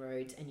making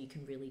inroads and you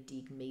can really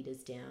dig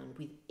meters down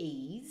with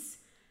ease.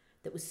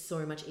 That was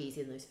so much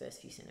easier than those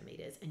first few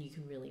centimeters, and you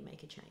can really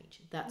make a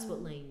change. That's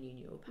what laying new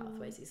neural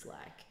pathways is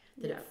like.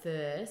 That at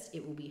first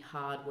it will be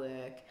hard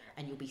work,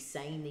 and you'll be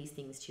saying these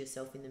things to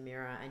yourself in the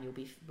mirror, and you'll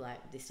be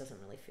like, this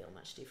doesn't really feel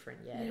much different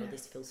yet, or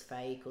this feels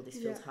fake, or this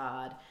feels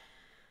hard.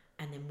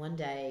 And then one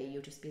day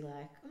you'll just be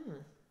like,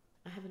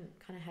 I haven't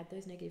kind of had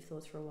those negative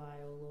thoughts for a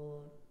while,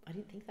 or I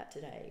didn't think that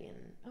today, and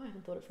I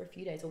haven't thought it for a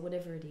few days, or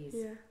whatever it is.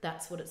 Yeah.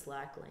 That's what it's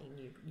like, laying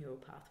new neural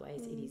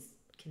pathways. It is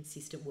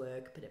consistent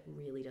work, but it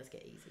really does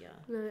get easier.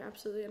 No,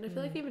 absolutely. And I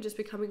feel like even just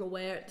becoming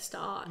aware at the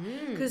start,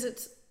 because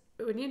it's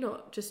when you're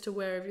not just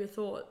aware of your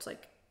thoughts,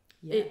 like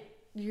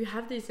you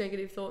have these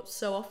negative thoughts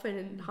so often,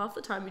 and half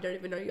the time you don't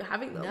even know you're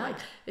having them. Like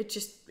it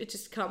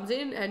just comes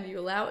in, and you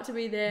allow it to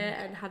be there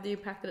and have the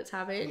impact that it's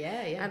having.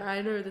 And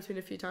I know there's been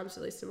a few times,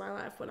 at least in my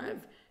life, when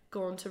I've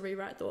gone to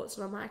rewrite thoughts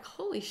and I'm like,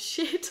 holy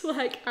shit,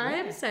 like I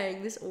am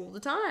saying this all the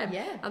time.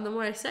 And the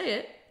more I say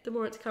it, the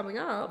more it's coming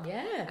up.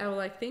 And I'm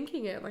like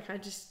thinking it, like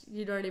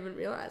you don't even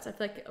realize. I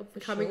feel like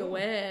becoming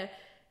aware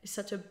is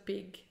such a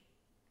big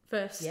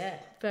first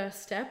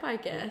step, I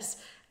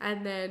guess.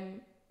 And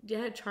then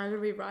trying to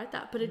rewrite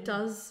that, but it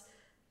does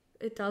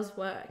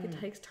work. It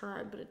takes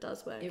time, but it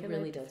does work. It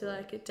really does. I feel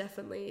like it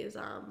definitely is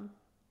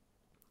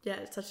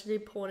it's such an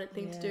important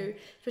thing to do,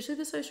 especially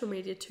the social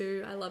media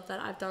too. I love that.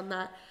 I've done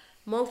that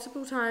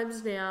multiple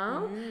times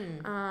now.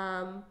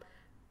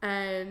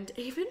 And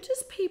even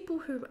just people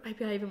who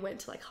maybe I even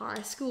went to like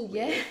high school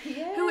with,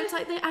 who it's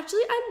like they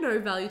actually add no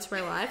value to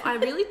my life. I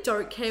really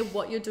don't care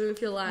what you're doing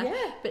with your life,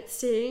 but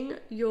seeing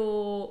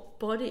your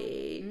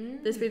body,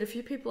 there's been a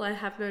few people I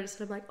have noticed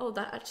that I'm like, oh,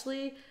 that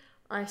actually,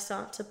 I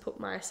start to put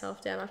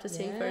myself down after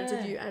seeing photos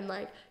of you, and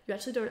like you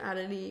actually don't add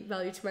any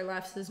value to my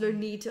life, so there's no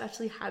need to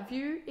actually have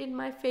you in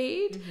my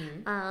feed.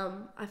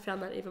 I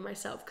found that even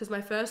myself, because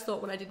my first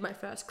thought when I did my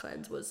first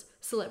cleanse was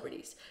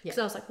celebrities, because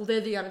I was like, well,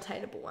 they're the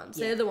unattainable ones,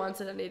 they're the ones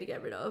that I need to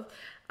get rid of.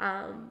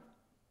 And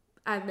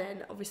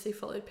then obviously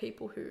followed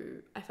people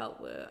who I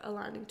felt were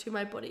aligning to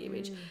my body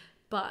image,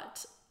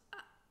 but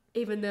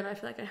even then I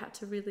feel like I had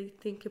to really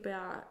think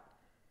about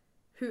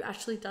who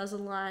actually does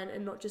align,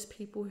 and not just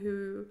people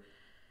who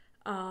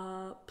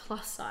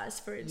plus size,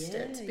 for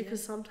instance,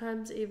 because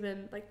sometimes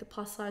even like the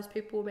plus size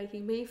people were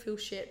making me feel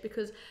shit,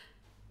 because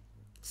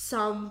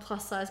some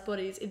plus size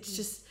bodies, it's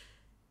just,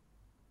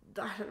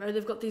 I don't know,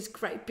 they've got these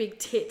great big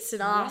tits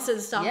and ass and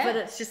stuff, but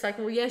it's just like,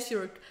 well, yes,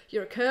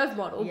 you're a curve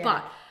model,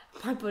 but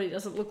my body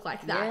doesn't look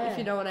like that, if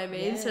you know what I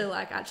mean. So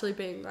like actually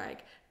being like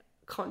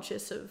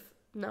conscious of,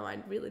 no, I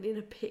really need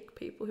to pick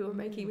people who are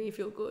making me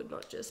feel good,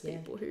 not just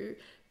people who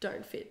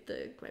don't fit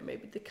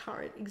maybe the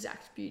current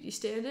exact beauty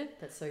standard.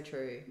 That's so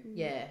true.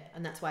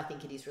 And that's why I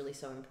think it is really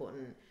so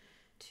important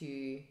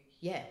to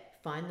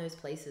find those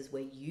places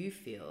where you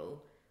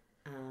feel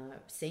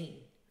seen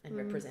and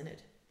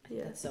represented. I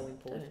think that's so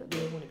important. Definitely.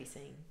 We all want to be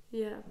seen.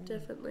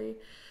 Definitely.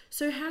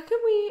 So how can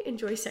we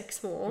enjoy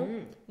sex more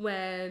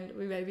when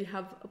we maybe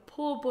have a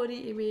poor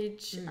body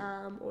image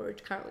or are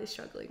currently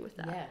struggling with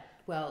that?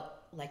 Well,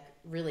 like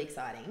really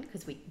exciting,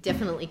 because we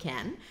definitely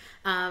can.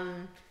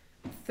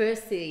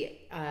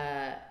 Firstly,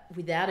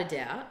 without a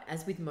doubt,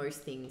 as with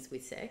most things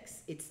with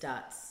sex, it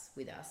starts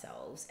with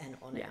ourselves and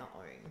on our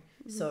own.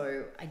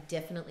 So I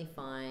definitely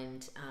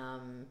find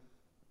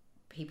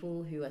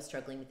people who are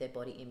struggling with their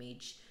body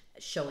image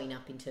showing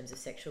up in terms of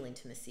sexual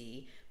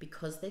intimacy,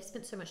 because they've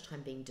spent so much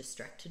time being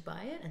distracted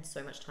by it and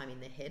so much time in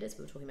their head, as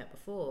we were talking about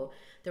before,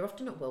 they're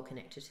often not well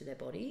connected to their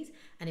bodies.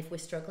 And if we're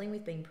struggling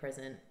with being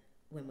present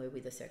when we're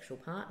with a sexual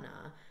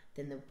partner,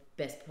 then the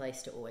best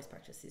place to always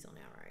practice is on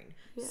our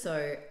own.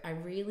 So I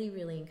really,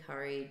 really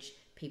encourage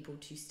people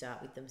to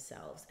start with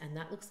themselves. And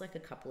that looks like a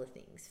couple of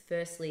things.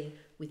 Firstly,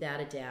 without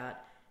a doubt,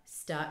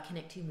 start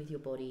connecting with your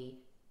body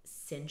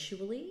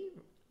sensually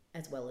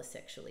as well as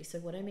sexually. So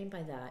what I mean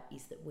by that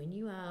is that when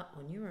you are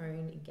on your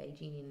own,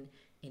 engaging in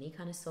any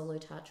kind of solo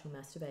touch or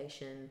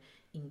masturbation,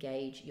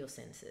 engage your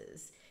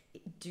senses.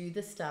 Do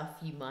the stuff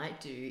you might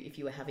do if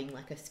you were having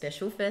like a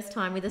special first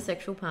time with a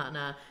sexual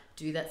partner.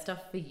 Do that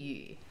stuff for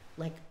you.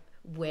 Like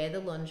wear the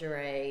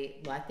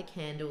lingerie, light the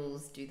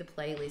candles, do the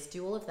playlist,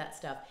 do all of that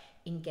stuff.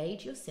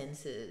 Engage your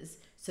senses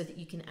so that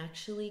you can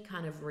actually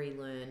kind of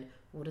relearn,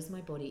 what does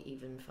my body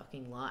even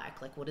fucking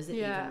like? Like what does it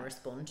even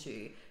respond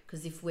to?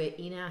 Because if we're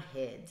in our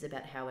heads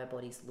about how our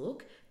bodies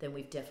look, then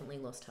we've definitely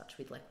lost touch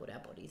with like what our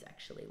bodies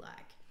actually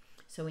like.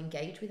 So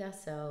engage with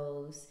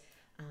ourselves.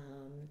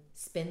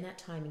 Spend that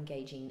time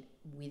engaging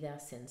with our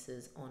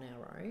senses on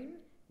our own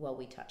while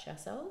we touch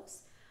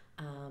ourselves.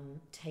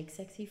 Take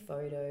sexy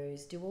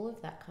photos, do all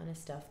of that kind of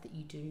stuff that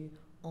you do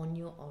on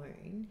your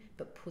own,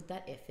 but put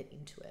that effort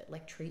into it.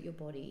 Like treat your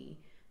body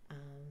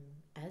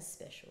as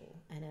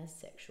special and as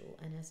sexual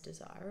and as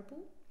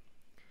desirable.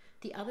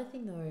 The other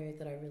thing though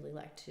that I really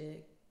like to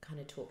kind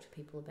of talk to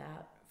people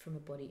about from a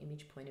body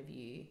image point of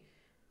view,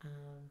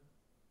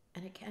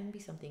 and it can be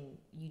something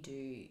you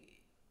do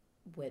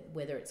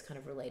whether it's kind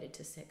of related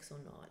to sex or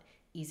not,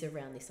 is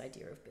around this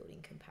idea of building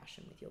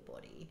compassion with your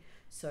body.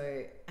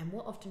 So, and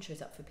what often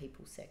shows up for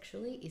people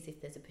sexually is if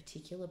there's a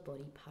particular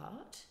body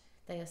part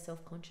they are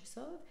self-conscious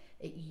of,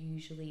 it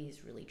usually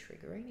is really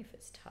triggering if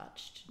it's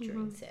touched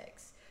during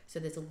sex. So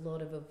there's a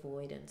lot of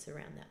avoidance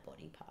around that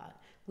body part,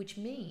 which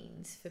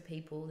means for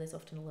people there's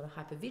often a lot of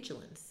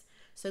hypervigilance.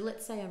 So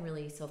let's say I'm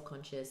really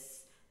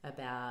self-conscious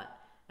about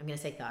I'm going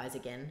to say thighs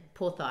again.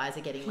 Poor thighs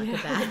are getting like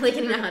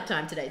getting a hard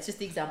time today. It's just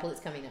the example that's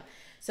coming up.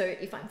 So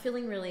if I'm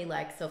feeling really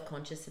like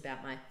self-conscious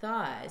about my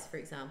thighs, for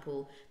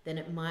example, then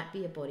it might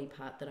be a body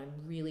part that I'm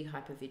really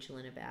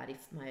hypervigilant about if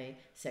my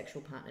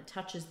sexual partner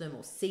touches them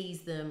or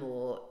sees them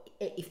or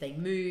if they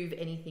move,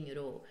 anything at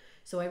all.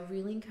 So I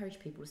really encourage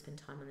people to spend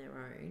time on their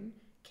own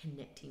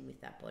connecting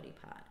with that body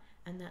part.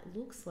 And that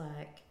looks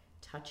like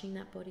touching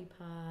that body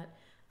part,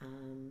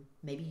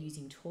 maybe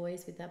using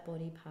toys with that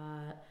body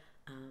part,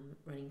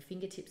 running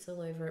fingertips all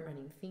over it,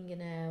 running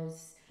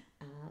fingernails,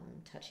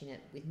 touching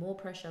it with more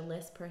pressure,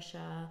 less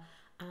pressure.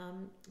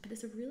 But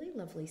there's a really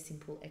lovely,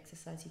 simple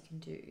exercise you can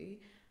do.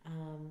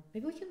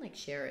 Maybe we can like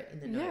share it in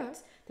the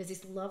notes. There's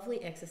this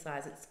lovely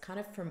exercise. It's kind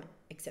of from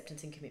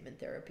acceptance and commitment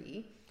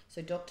therapy.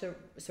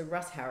 So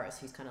Russ Harris,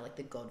 who's kind of like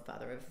the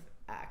godfather of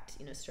ACT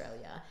in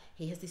Australia,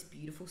 he has this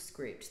beautiful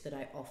script that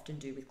I often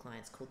do with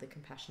clients called the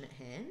compassionate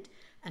hand.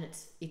 And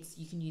it's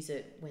you can use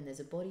it when there's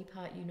a body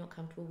part you're not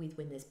comfortable with,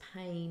 when there's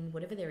pain,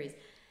 whatever there is.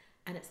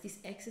 And it's this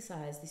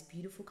exercise, this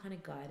beautiful kind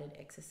of guided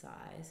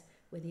exercise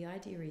where the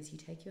idea is you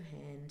take your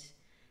hand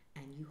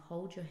and you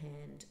hold your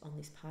hand on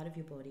this part of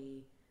your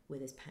body where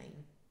there's pain,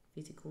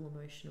 physical,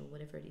 emotional,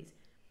 whatever it is.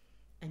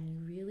 And you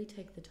really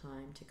take the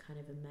time to kind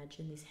of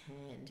imagine this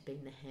hand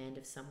being the hand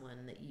of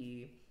someone that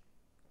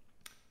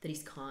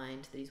is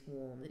kind, that is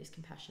warm, that is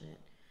compassionate.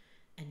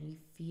 And you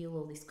feel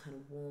all this kind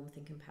of warmth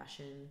and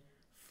compassion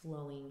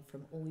flowing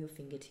from all your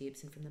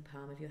fingertips and from the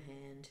palm of your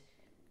hand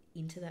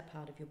into that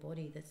part of your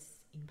body that's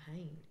in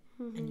pain.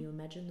 Mm-hmm. And you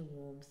imagine the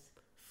warmth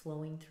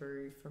flowing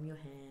through from your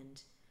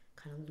hand,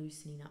 kind of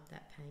loosening up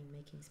that pain,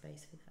 making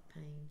space for that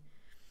pain.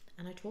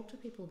 And I talk to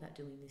people about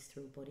doing this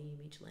through a body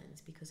image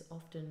lens because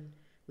often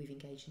we've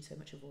engaged in so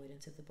much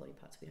avoidance of the body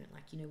parts we don't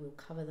like. We'll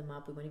cover them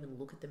up, we won't even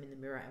look at them in the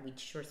mirror, and we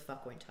sure as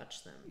fuck won't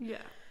touch them. Yeah.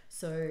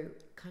 So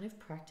kind of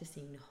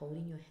practicing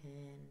holding your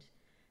hand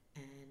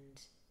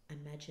and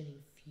imagining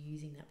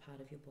fusing that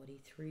part of your body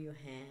through your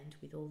hand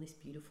with all this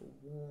beautiful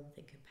warmth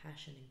and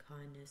compassion and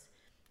kindness,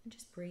 and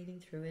just breathing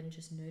through it and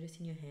just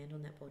noticing your hand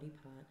on that body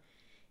part.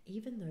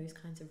 Even those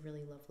kinds of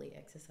really lovely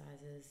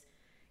exercises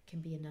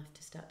can be enough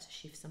to start to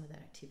shift some of that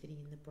activity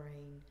in the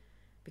brain,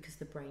 because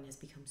the brain has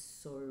become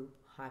so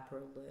hyper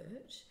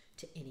alert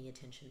to any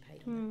attention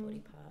paid on that body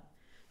part.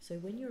 So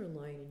when you're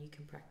alone and you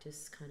can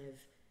practice kind of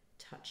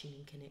touching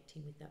and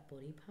connecting with that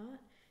body part,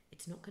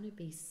 it's not going to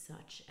be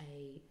such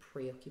a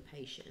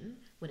preoccupation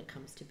when it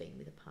comes to being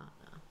with a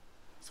partner.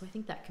 So I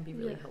think that can be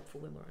really helpful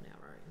when we're on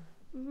our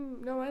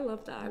own. No, I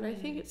love that. And I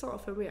think it's not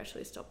often we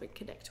actually stop and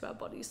connect to our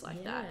bodies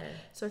like that.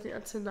 So I think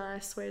that's a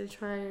nice way to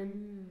try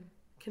and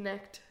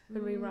connect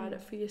and rewrite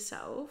it for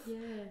yourself.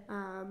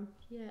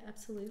 Yeah,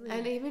 absolutely.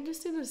 And even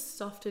just in a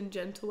soft and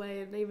gentle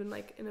way, and even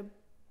like in a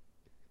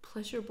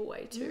pleasurable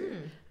way too.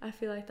 I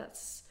feel like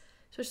that's,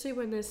 especially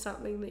when there's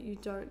something that you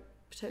don't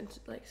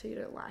you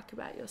don't like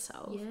about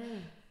yourself.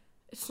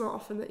 It's not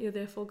often that you're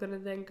therefore going to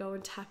then go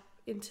and tap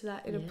into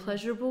that in a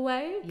pleasurable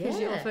way, because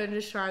you're often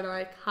just trying to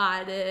like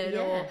hide it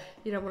or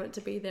you don't want it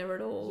to be there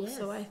at all.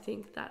 So I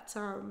think that's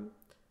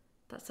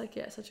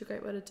like such a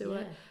great way to do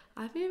it.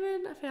 I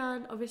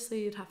found,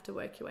 obviously you'd have to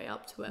work your way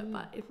up to it,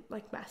 but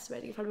like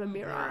masturbating in front of a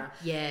mirror.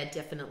 Yeah,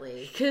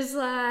 definitely. Because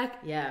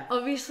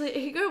obviously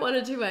it can go one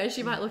or two ways.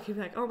 You might look and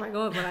be like, oh my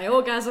god, when I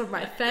orgasm,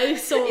 my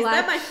face, or is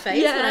that my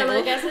face when I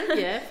orgasm?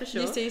 Yeah, for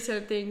sure. You see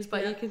certain things,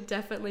 but you can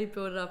definitely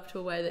build it up to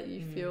a way that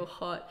you feel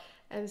hot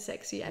and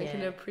sexy and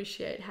can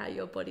appreciate how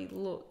your body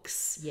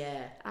looks.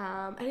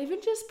 And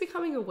even just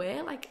becoming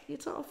aware, like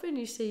it's not often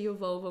you see your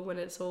vulva when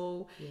it's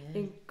all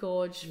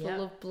engorged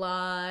full of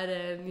blood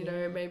and you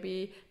know,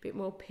 maybe a bit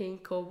more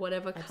pink or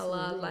whatever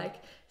colour.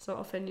 Like it's not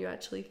often you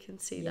actually can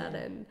see that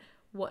and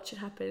watch it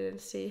happen and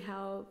see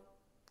how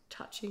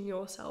touching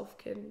yourself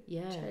can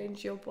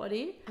change your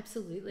body.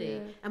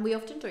 Absolutely. And we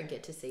often don't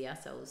get to see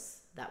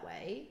ourselves that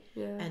way.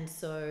 And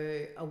so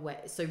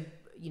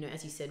you know,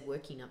 as you said,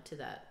 working up to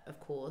that, of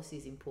course,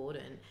 is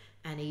important.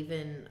 And I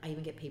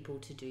even get people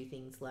to do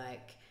things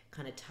like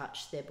kind of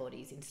touch their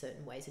bodies in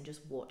certain ways and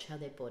just watch how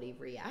their body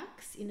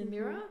reacts in a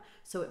mirror.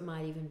 So it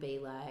might even be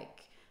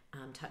like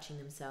touching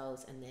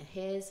themselves and their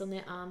hairs on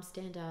their arms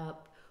stand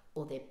up,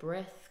 or their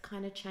breath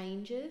kind of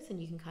changes,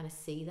 and you can kind of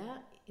see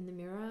that in the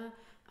mirror.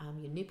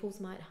 Your nipples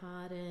might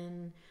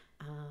harden,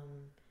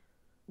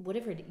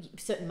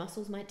 certain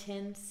muscles might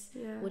tense,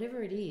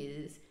 whatever it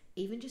is.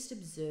 Even just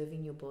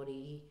observing your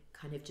body,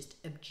 kind of just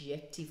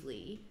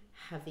objectively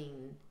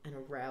having an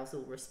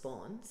arousal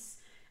response,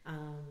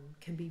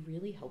 can be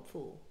really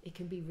helpful. It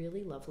can be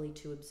really lovely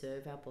to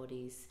observe our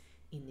bodies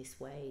in this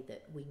way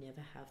that we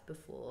never have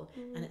before.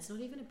 And it's not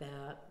even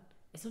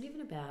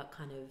about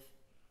kind of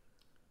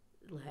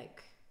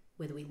like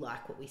whether we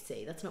like what we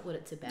see. That's not what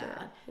it's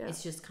about.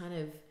 It's just kind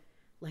of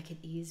like,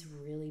 it is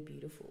really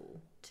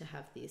beautiful to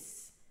have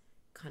this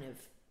kind of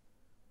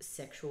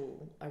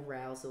sexual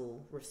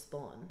arousal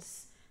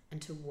response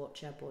and to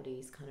watch our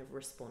bodies kind of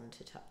respond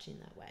to touch in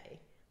that way.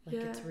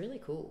 It's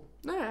really cool.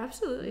 No,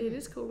 absolutely. It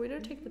is cool. We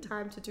don't take the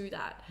time to do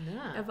that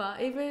ever.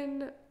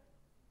 Even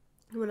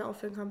when it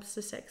often comes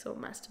to sex or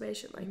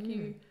masturbation, like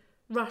you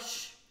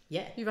rush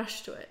Yeah. You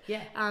rush to it.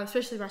 Yeah.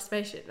 Especially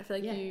masturbation. I feel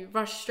like Yeah. you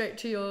rush straight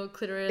to your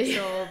clitoris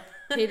or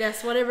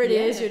penis, whatever it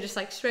is. You're just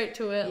like straight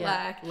to it.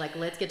 Yeah. Like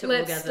let's get to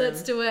orgasm.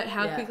 Let's do it.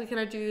 How quickly can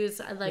I do this?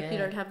 And like you Yeah.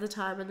 don't have the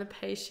time and the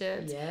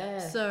patience. Yeah.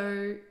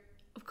 So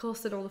of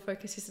course then all the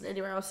focus isn't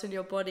anywhere else in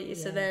your body. Yeah.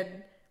 So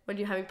then when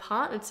you're having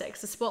partnered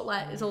sex, the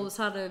spotlight is all of a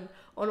sudden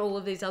on all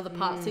of these other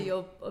parts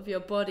of your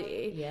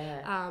body.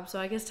 Yeah. So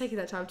I guess taking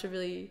that time to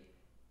really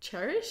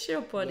cherish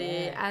your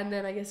body, and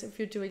then I guess if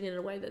you're doing it in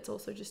a way that's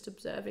also just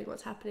observing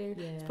what's happening,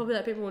 it's probably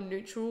like a bit more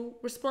neutral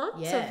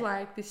response of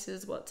like, this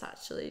is what's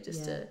actually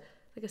just a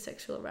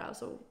sexual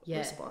arousal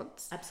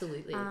response.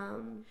 Absolutely.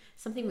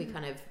 Something we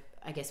kind of,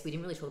 I guess we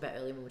didn't really talk about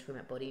earlier when we were talking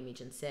about body image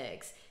and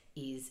sex,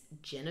 is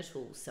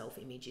genital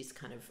self-image is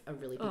kind of a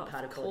really big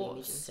part of body image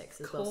and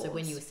sex as well. So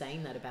when you were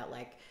saying that about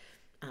like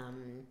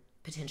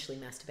potentially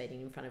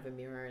masturbating in front of a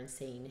mirror and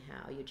seeing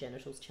how your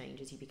genitals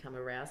change as you become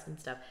aroused and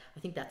stuff, I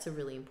think that's a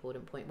really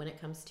important point. When it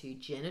comes to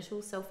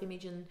genital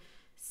self-image and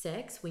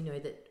sex, we know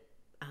that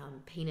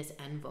penis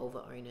and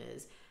vulva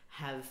owners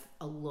have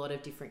a lot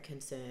of different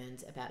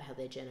concerns about how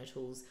their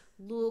genitals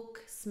look,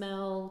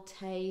 smell,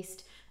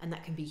 taste, and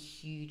that can be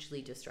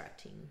hugely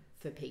distracting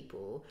for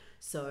people.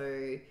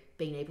 So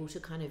being able to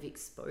kind of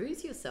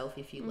expose yourself,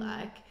 if you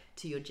like,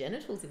 to your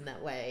genitals in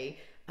that way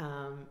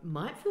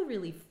might feel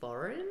really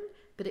foreign,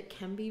 but it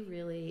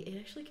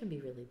actually can be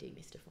really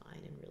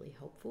demystifying and really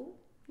helpful.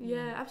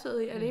 Yeah,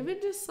 absolutely. And even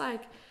just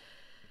like,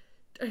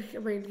 I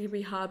mean, it can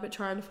be hard, but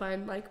trying to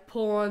find like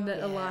porn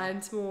that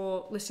aligns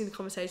more, listening to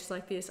conversations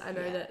like this. I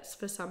know that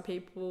for some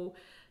people,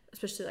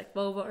 especially like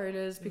vulva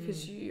owners,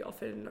 because you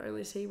often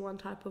only see one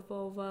type of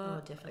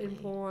vulva in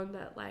porn,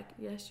 that like,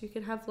 yes, you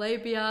can have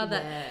labia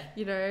that,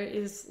 you know,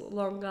 is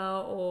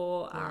longer,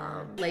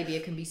 or labia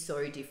can be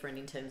so different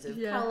in terms of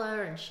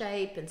colour and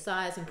shape and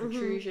size and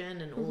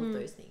protrusion and all of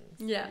those things.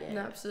 Yeah, no,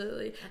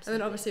 absolutely. And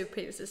then obviously with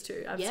penises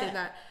too. I've seen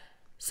that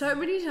so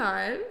many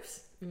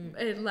times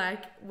in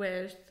like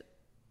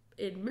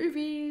in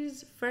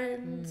movies,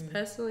 friends,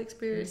 personal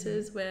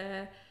experiences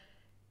where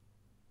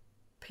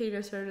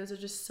penis owners are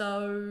just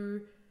so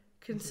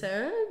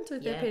concerned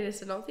with their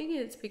penis and not thinking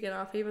it's big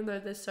enough, even though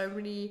there's so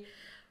many,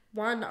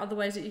 one, other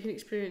ways that you can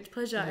experience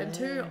pleasure, and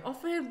two,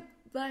 often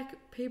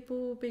like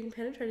people being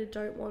penetrated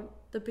don't want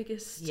the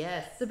biggest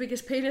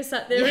penis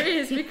that there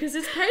is because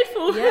it's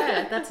painful.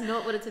 That's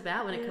not what it's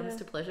about when it comes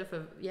to pleasure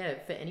for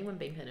anyone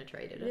being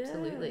penetrated.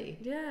 Absolutely.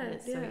 And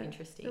it's so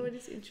interesting. Oh, it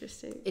is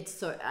interesting.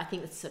 I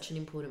think it's such an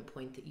important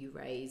point that you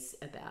raise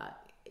about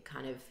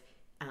kind of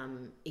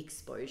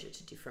exposure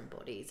to different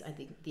bodies. I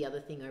think the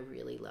other thing I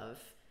really love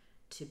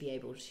to be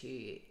able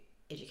to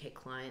educate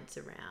clients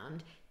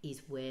around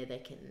is where they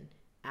can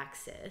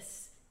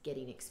access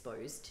getting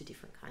exposed to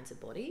different kinds of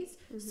bodies.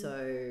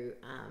 So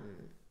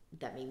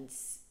that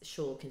means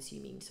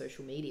consuming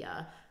social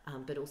media,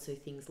 but also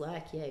things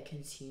like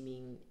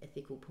consuming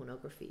ethical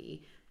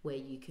pornography, where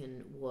you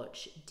can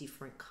watch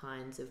different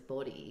kinds of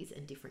bodies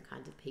and different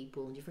kinds of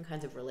people and different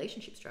kinds of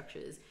relationship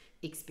structures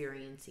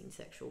experiencing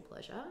sexual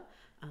pleasure,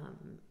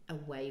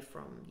 away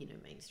from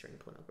mainstream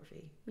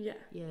pornography.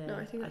 No,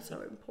 I think that's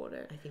so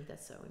important. I think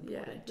that's so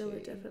important too. No,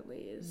 it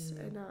definitely is.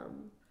 And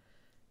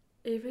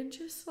even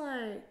just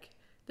like,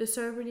 there's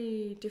so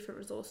many different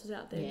resources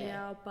out there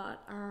now,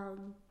 but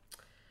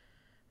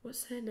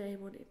what's her name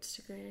on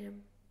Instagram?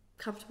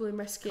 Comfortable in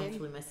My Skin.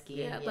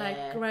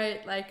 Like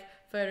great like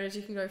photos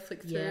you can go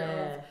flick through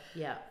of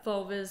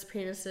vulvas,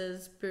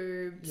 penises,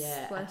 boobs,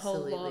 like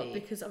whole lot,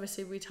 because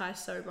obviously we tie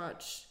so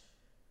much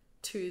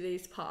to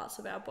these parts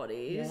of our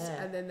bodies,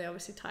 and then they're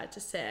obviously tied to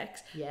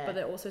sex, but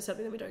they're also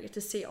something that we don't get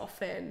to see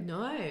often.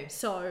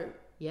 So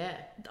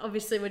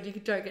obviously when you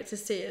don't get to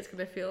see it, it's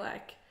going to feel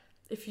like,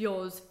 if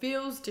yours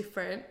feels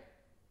different,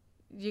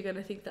 you're going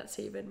to think that's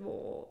even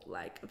more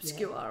like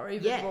obscure or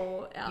even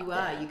more out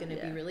there. You're going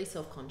to be really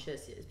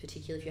self-conscious,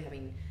 particularly if you're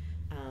having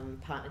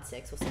partnered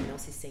sex or someone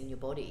else is seeing your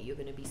body. You're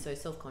going to be so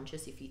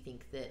self-conscious if you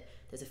think that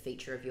there's a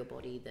feature of your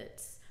body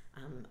that's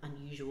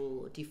unusual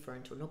or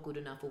different or not good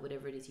enough or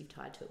whatever it is you've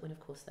tied to it, when of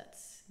course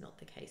that's not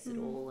the case at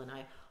all. And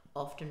I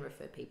often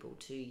refer people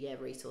to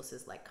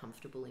resources like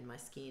Comfortable in My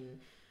Skin,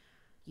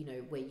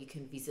 where you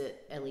can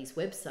visit Ellie's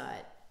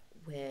website,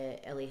 where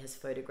Ellie has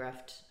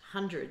photographed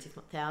hundreds, if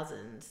not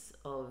thousands,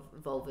 of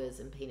vulvas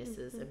and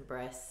penises and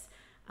breasts.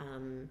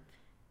 And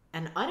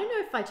I don't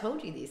know if I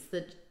told you this,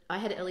 that I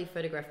had Ellie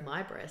photograph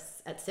my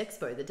breasts at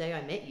Sexpo the day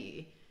I met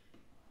you.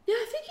 Yeah,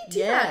 I think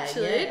you did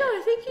actually. No,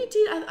 I think you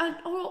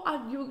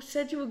did. You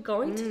said you were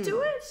going to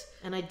do it,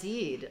 and I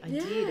did. I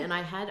did, and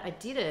I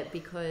did it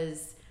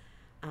because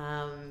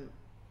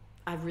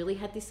I really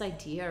had this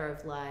idea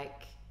of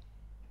like,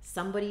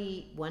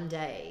 somebody one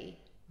day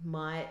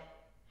might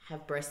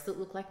have breasts that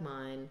look like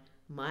mine,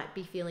 might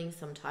be feeling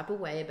some type of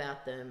way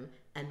about them,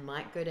 and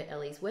might go to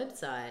Ellie's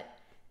website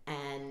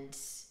and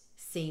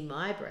see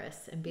my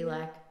breasts and be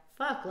like,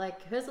 fuck,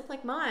 like hers look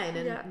like mine,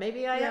 and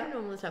maybe I am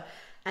normal and stuff.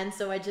 And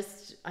so I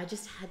just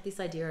had this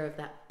idea of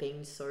that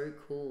being so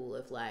cool,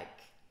 of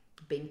like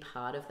being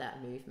part of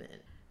that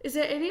movement. Is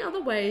there any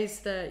other ways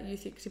that you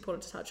think it's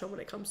important to touch on when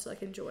it comes to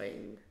like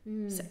enjoying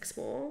sex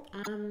more?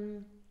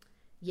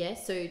 Yeah,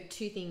 so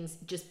two things,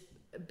 just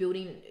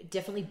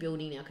definitely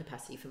building our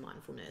capacity for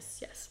mindfulness.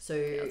 Yes. So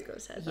I was gonna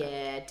say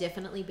that.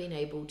 definitely being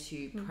able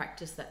to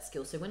practice that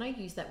skill. So when I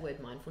use that word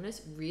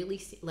mindfulness,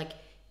 really like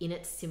in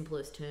its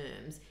simplest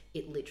terms,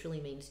 it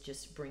literally means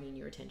just bringing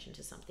your attention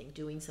to something,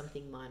 doing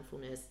something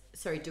mindfully,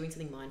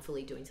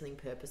 doing something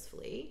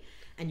purposefully,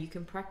 and you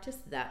can practice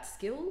that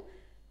skill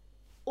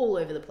all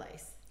over the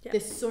place. Yeah.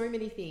 There's so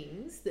many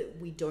things that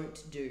we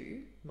don't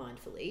do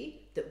mindfully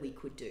that we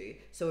could do.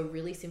 So a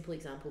really simple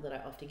example that I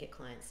often get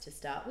clients to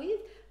start with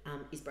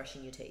is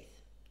brushing your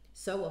teeth.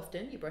 So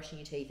often you're brushing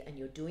your teeth and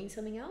you're doing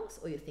something else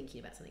or you're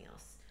thinking about something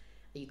else.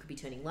 You could be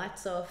turning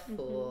lights off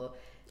or,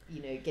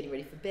 getting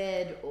ready for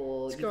bed,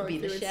 or you could be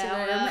in the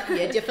shower.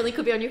 Yeah, definitely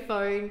could be on your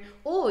phone,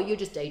 or you're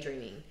just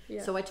daydreaming.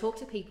 Yeah. So I talk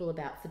to people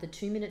about, for the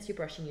 2 minutes you're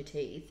brushing your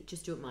teeth,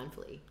 just do it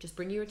mindfully. Just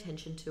bring your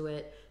attention to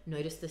it.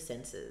 Notice the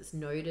senses.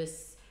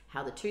 Notice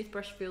how the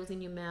toothbrush feels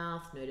in your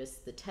mouth. Notice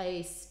the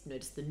taste.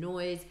 Notice the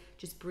noise.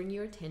 Just bring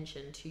your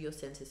attention to your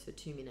senses for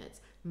 2 minutes.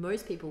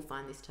 Most people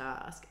find this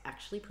task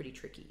actually pretty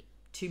tricky.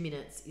 2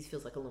 minutes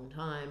feels like a long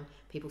time.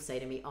 People say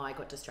to me, I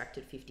got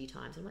distracted 50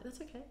 times. I'm like,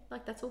 that's okay.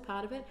 Like, that's all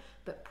part of it.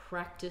 But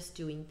practice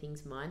doing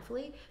things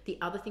mindfully. The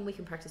other thing we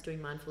can practice doing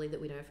mindfully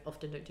that we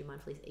often don't do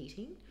mindfully is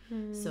eating.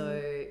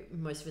 So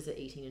most of us are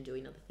eating and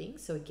doing other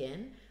things. So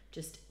again,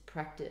 just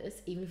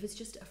practice, even if it's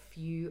just a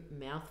few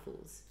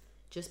mouthfuls.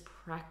 Just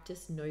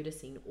practice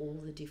noticing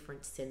all the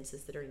different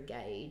senses that are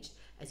engaged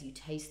as you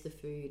taste the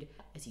food,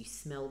 as you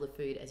smell the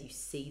food, as you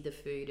see the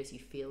food, as you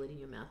feel it in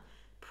your mouth.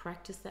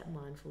 Practice that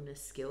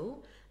mindfulness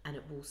skill, and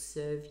it will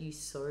serve you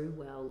so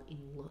well in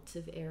lots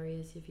of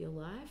areas of your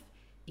life,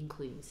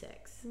 including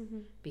sex.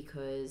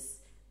 Because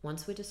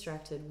once we're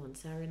distracted,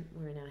 once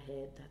we're in our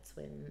head, that's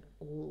when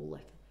all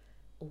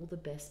the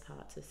best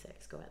parts of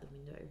sex go out the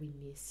window. We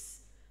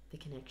miss the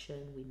connection,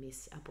 we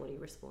miss our body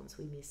response,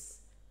 we miss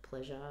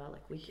pleasure.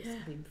 Like we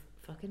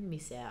fucking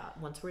miss out.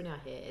 Once we're in our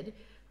head,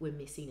 we're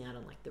missing out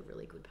on like the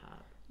really good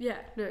part. Yeah,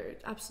 no,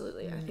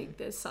 absolutely. I think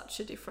there's such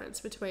a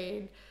difference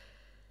between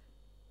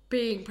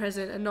being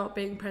present and not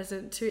being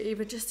present, to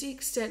even just the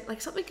extent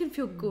like something can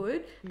feel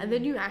good and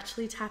then you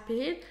actually tap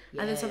in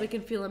and then something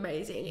can feel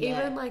amazing.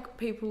 Even like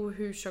people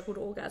who struggle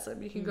to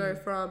orgasm, you can go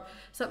from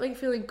something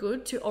feeling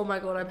good to, oh my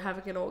god, I'm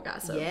having an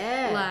orgasm.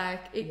 Like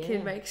it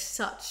can make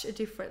such a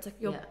difference. Like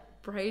your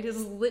brain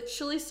is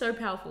literally so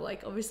powerful.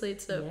 Like obviously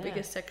it's the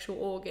biggest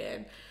sexual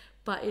organ,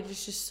 but it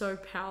is just so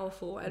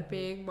powerful, and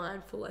being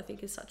mindful I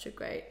think is such a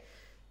great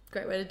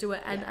way to do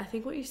it. And I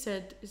think what you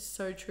said is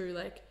so true,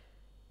 like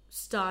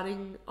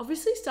starting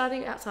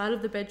outside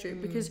of the bedroom,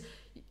 because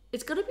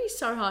it's going to be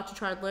so hard to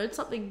try and learn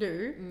something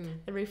new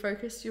and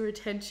refocus your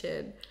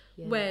attention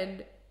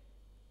when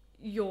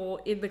you're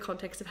in the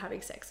context of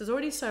having sex. There's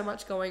already so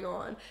much going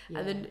on,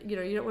 and then you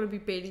don't want to be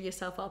beating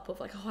yourself up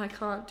of like, oh, I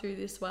can't do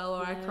this well,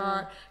 or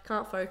I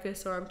can't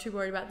focus, or I'm too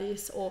worried about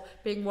this, or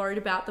being worried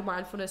about the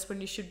mindfulness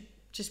when you should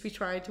just be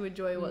trying to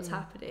enjoy what's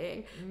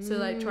happening. So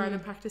like trying to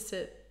practice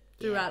it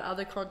throughout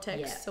other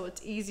contexts, so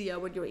it's easier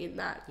when you're in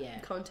that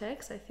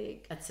context. I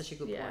think that's such a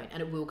good point, and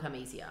it will come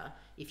easier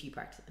if you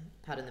practice.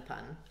 Pardon the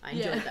pun. I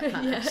enjoyed that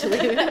pun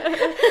actually.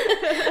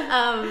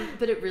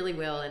 But it really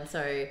will, and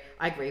so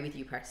I agree with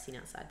you practicing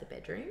outside the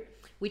bedroom.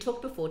 We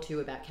talked before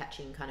too about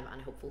catching kind of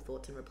unhelpful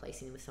thoughts and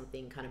replacing them with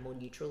something kind of more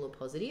neutral or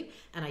positive,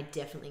 and I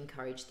definitely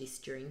encourage this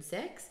during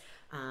sex.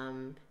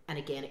 And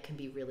again, it can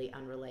be really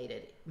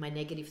unrelated. My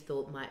negative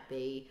thought might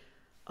be,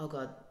 oh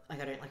god,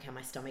 like I don't like how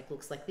my stomach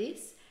looks like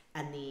this.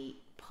 And the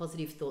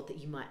positive thought that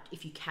you might,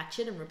 if you catch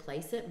it and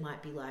replace it,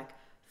 might be like,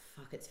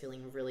 fuck, it's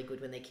feeling really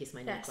good when they kiss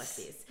my neck like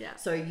this.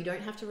 So you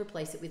don't have to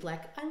replace it with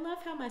like, I love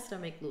how my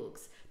stomach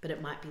looks, but it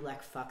might be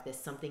like, fuck, there's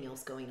something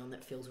else going on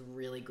that feels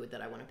really good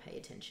that I want to pay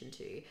attention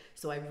to.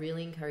 So I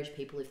really encourage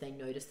people, if they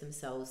notice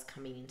themselves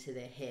coming into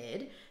their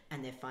head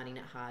and they're finding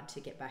it hard to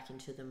get back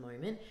into the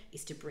moment,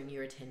 is to bring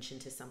your attention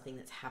to something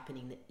that's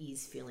happening that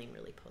is feeling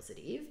really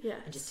positive,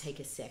 and just take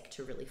a sec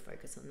to really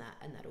focus on that,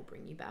 and that'll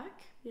bring you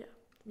back.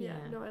 Yeah,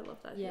 no, I love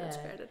that. Yeah, that's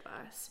great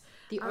advice.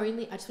 I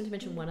just want to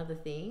mention one other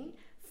thing.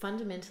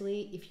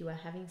 Fundamentally, if you are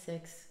having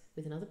sex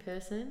with another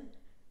person,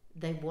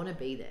 they want to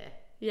be there.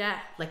 Yeah,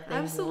 like they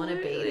want to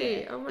be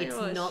there. Oh my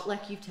gosh. It's not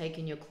like you've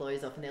taken your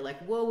clothes off and they're like,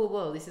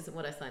 whoa, this isn't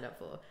what I signed up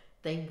for.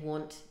 They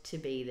want to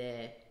be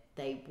there.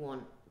 They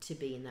want to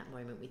be in that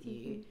moment with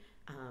you.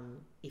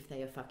 If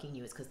they are fucking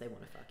you, it's because they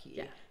want to fuck you.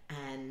 Yeah.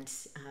 And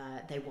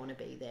they want to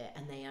be there,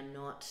 and they are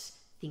not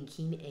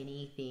thinking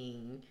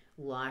anything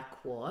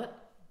like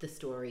what the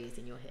story is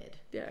in your head.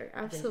 Yeah,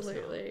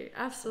 absolutely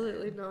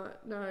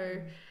not. No.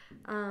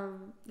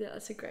 Yeah,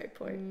 that's a great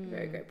point.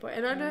 Very great point.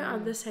 And I know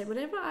I'm the same.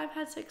 Whenever I've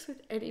had sex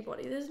with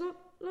anybody, there's not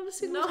a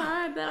single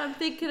time that I'm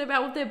thinking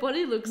about what their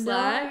body looks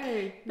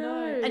like.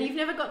 No. And you've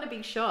never gotten a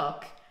big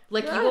shock.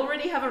 Like, you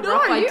already have a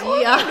rough idea.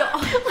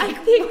 I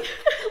think,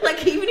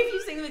 like, even if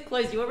you've seen them with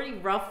clothes, you already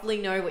roughly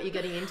know what you're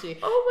getting into.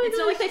 Oh my god! It's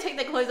not like they take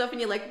their clothes off and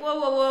you're like,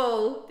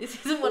 whoa,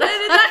 this isn't what I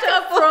signed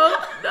up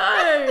for.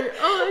 No.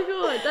 Oh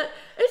my god,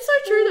 it's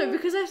It's so true though,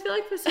 because I feel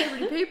like for so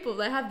many people,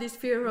 they have this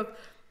fear of,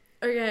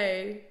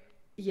 okay,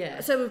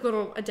 Yeah. so we've gone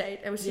on a date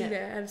and we're sitting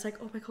there and it's like,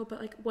 oh my God,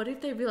 but like, what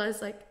if they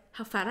realise like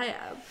how fat I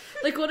am?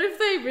 Like, what if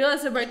they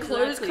realise that my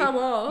clothes come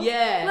off?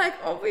 Yeah. Like,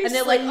 obviously. And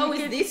they're like, oh,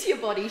 is this your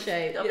body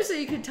shape? Obviously,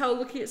 you can tell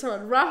looking at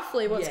someone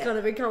roughly what's going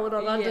to be going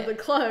on under the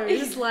clothes.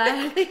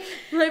 Exactly. Like,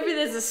 maybe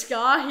there's a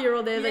scar here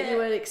or there that you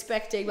weren't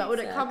expecting, but when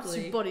it comes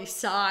to body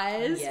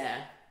size,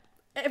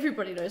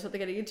 everybody knows what they're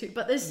getting into.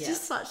 But there's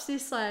just such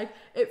this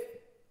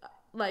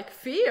like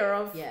fear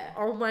of,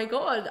 oh my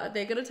God,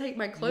 they're going to take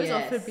my clothes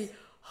off and be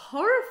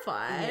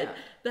horrified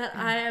that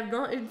I am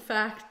not in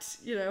fact,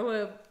 you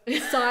know, a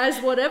size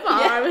whatever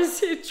I was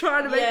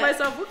trying to make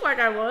myself look like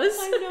I was.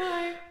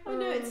 I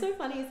know. It's so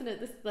funny, isn't it?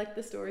 This, like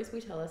the stories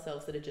we tell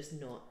ourselves that are just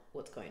not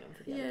what's going on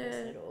for the other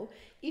person at all.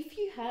 If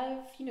you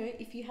have, you know,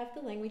 if you have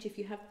the language, if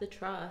you have the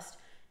trust,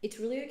 it's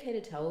really okay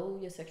to tell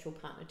your sexual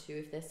partner too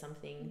if there's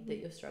something that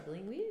you're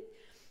struggling with.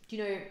 Do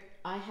you know,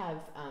 I have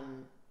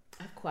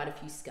quite a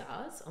few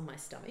scars on my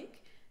stomach.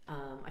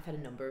 I've had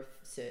a number of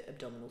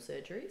abdominal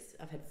surgeries.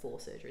 I've had 4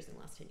 surgeries in the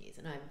last 10 years,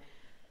 and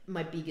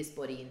my biggest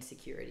body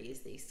insecurity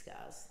is these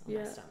scars on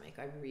my stomach.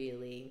 I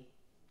really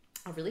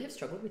have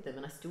struggled with them,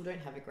 and I still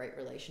don't have a great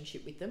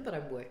relationship with them, but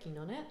I'm working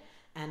on it.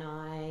 And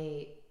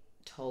I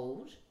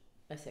told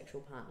a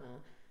sexual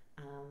partner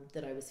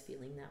that I was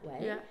feeling that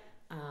way,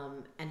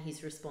 and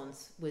his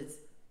response was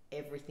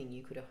everything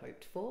you could have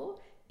hoped for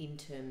in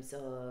terms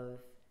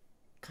of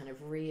kind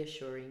of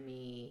reassuring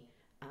me,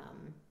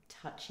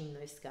 touching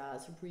those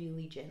scars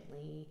really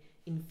gently,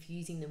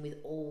 infusing them with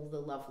all the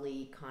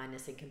lovely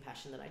kindness and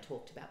compassion that I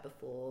talked about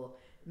before,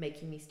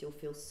 making me still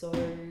feel so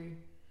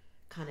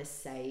kind of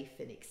safe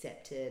and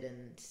accepted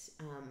and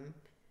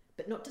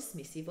but not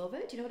dismissive of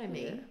it. Do you know what I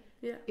mean?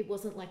 Yeah. It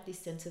wasn't like this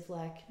sense of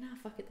like, nah,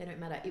 fuck it, they don't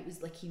matter. It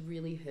was like he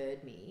really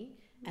heard me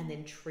and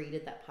then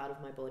treated that part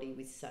of my body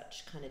with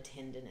such kind of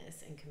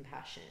tenderness and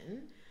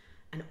compassion,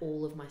 and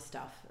all of my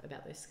stuff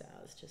about those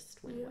scars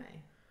just went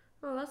away.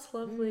 Oh, that's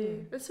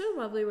lovely. It's so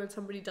lovely when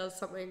somebody does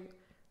something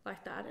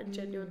like that and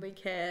genuinely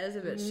cares,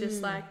 and it's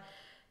just like,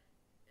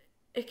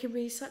 it can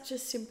be such a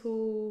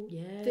simple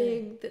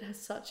thing that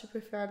has such a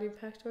profound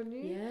impact on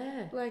you.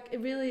 Yeah. Like, it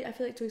really, I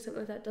feel like doing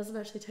something like that doesn't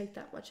actually take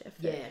that much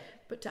effort. Yeah.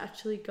 But to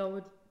actually go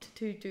and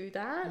to do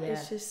that,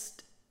 it's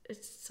just,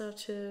 it's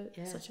such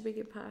a big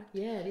impact.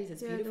 Yeah, it is.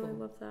 It's beautiful. No, I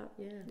love that.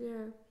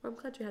 Yeah. I'm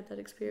glad you had that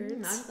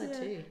experience. I'm glad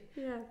too.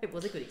 Yeah. It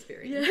was a good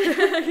experience. Yeah.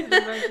 I can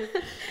imagine.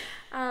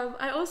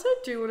 I also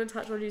do want to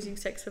touch on using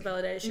sex for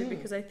validation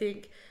because I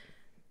think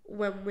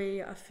when we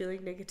are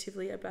feeling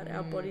negatively about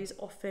our bodies,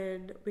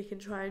 often we can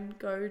try and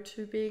go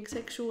to being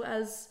sexual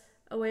as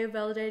a way of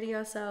validating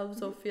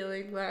ourselves or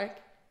feeling like,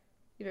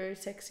 you know,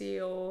 sexy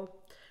or,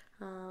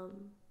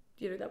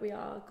 you know, that we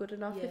are good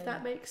enough, if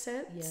that makes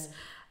sense.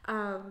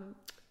 Yeah.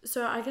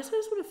 So I guess I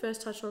just want to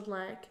first touch on,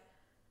 like,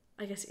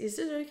 I guess, is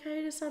it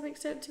okay to some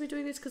extent to be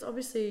doing this? Because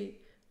obviously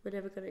we're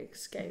never going to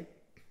escape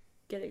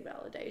getting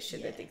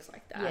validation and things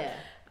like that.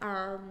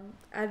 Yeah.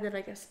 And then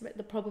I guess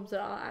the problems that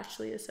are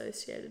actually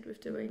associated with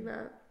doing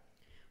that.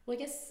 Well, I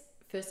guess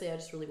firstly, I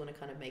just really want to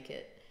kind of make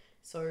it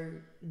so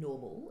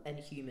normal and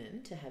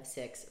human to have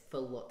sex for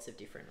lots of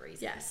different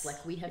reasons. Yes.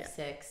 Like, we have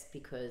sex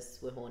because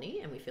we're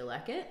horny and we feel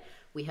like it.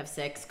 We have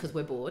sex because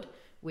we're bored.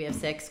 We have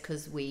sex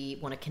because we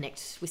want to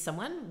connect with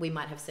someone. We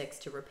might have sex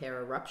to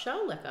repair a rupture,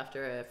 like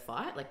after a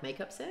fight, like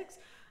makeup sex.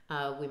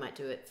 We might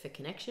do it for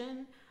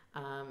connection.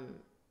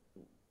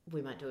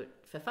 We might do it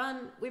for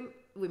fun.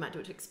 We might do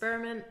it to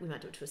experiment. We might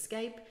do it to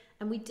escape.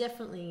 And we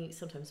definitely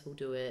sometimes will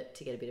do it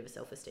to get a bit of a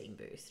self-esteem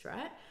boost,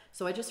 right?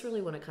 So I just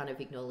really want to kind of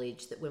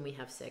acknowledge that when we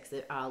have sex,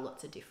 there are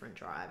lots of different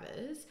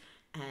drivers,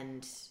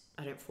 and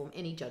I don't form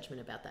any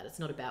judgment about that. It's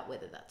not about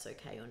whether that's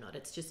okay or not.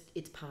 It's just,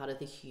 it's part of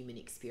the human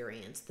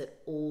experience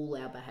that all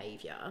our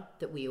behaviour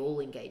that we all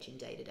engage in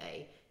day to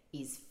day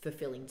is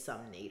fulfilling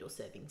some need or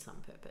serving some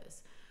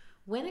purpose.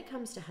 When it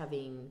comes to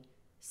having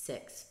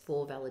sex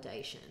for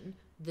validation,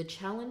 the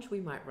challenge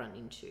we might run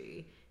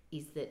into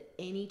is that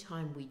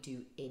anytime we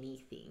do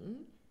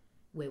anything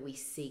where we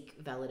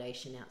seek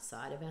validation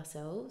outside of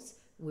ourselves,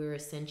 we're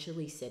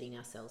essentially setting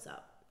ourselves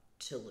up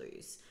to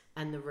lose.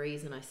 And the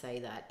reason I say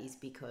that is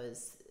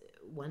because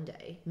one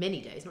day,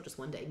 many days, not just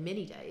one day,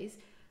 many days,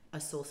 a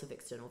source of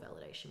external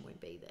validation won't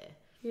be there.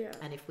 Yeah.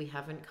 And if we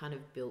haven't kind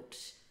of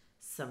built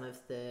some of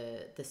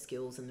the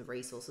skills and the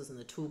resources and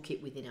the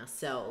toolkit within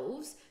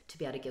ourselves to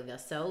be able to give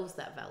ourselves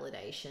that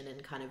validation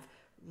and kind of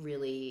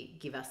really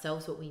give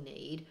ourselves what we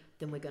need,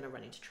 then we're going to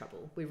run into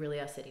trouble. We really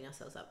are setting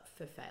ourselves up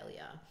for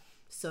failure.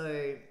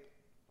 So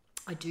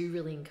I do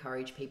really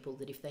encourage people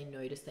that if they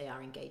notice they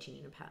are engaging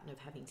in a pattern of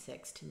having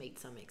sex to meet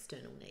some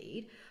external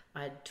need,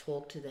 I'd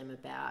talk to them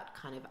about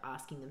kind of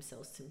asking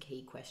themselves some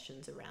key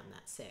questions around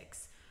that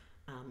sex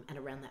and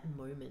around that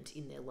moment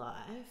in their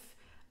life,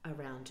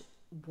 around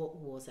what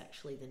was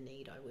actually the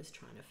need I was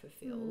trying to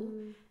fulfill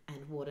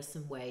and what are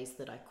some ways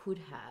that I could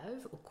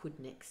have or could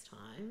next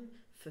time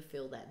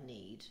fulfill that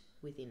need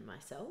within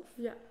myself.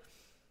 Yeah.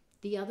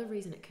 The other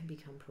reason it can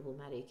become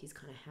problematic is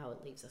kind of how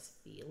it leaves us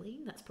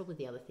feeling. That's probably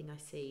the other thing I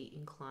see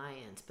in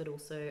clients, but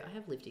also I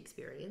have lived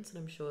experience, and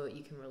I'm sure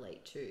you can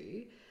relate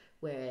to,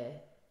 where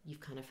you've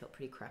kind of felt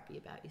pretty crappy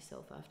about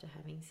yourself after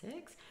having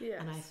sex. Yes.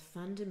 And I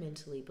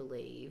fundamentally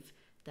believe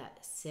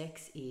that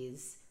sex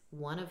is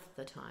one of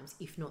the times,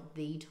 if not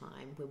the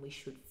time, when we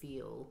should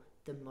feel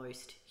the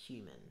most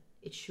human.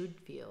 It should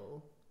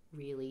feel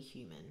really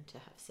human to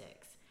have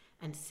sex.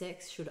 And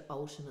sex should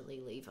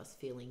ultimately leave us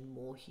feeling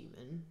more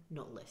human,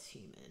 not less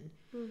human.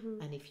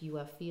 Mm-hmm. And if you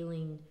are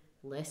feeling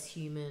less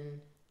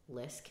human,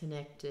 less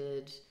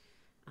connected,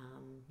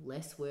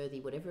 less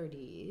worthy, whatever it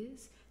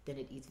is, then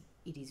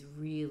it is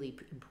really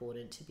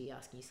important to be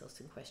asking yourself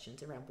some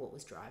questions around what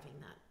was driving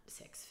that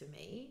sex for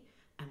me,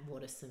 and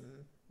what are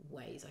some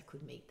ways I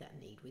could meet that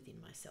need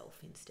within myself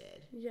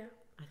instead. Yeah.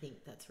 I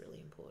think that's really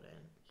important.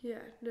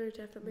 Yeah, no,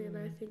 definitely. And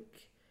I think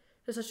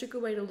there's such a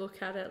good way to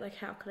look at it, like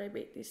how can I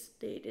meet this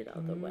need in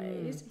other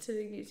ways, instead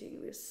of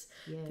using this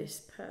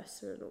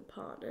person or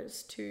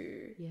partners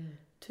to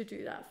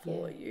do that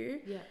for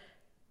you. Yeah.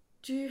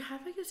 Do you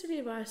have, I guess, any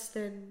advice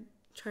then,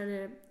 trying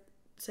to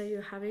say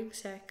you're having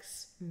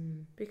sex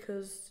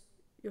because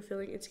you're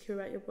feeling insecure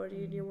about your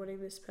body and you're wanting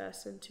this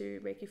person to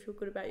make you feel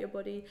good about your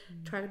body,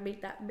 trying to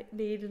meet that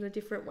need in a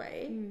different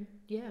way?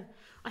 Yeah.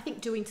 I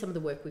think doing some of the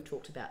work we've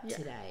talked about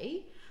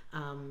today,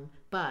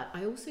 but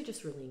I also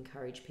just really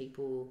encourage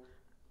people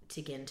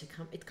to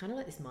come, it's kind of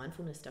like this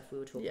mindfulness stuff we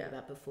were talking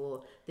about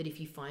before, that if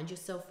you find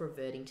yourself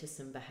reverting to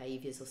some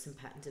behaviours or some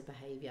patterns of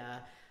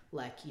behaviour,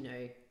 like, you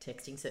know,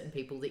 texting certain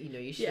people that you know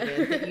you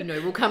shouldn't, that you know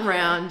will come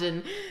round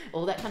and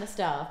all that kind of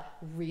stuff,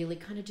 really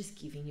kind of just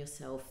giving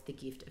yourself the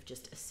gift of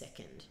just a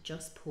second,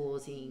 just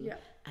pausing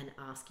and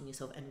asking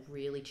yourself and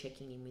really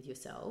checking in with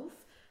yourself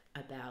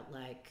about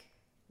like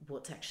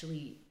what's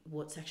actually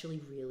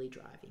really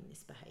driving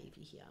this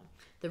behaviour here.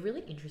 The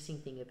really interesting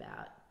thing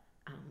about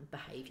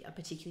behaviour,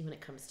 particularly when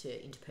it comes to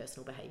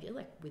interpersonal behaviour,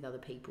 like with other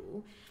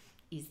people,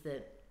 is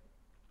that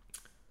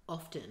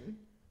often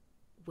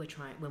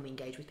when we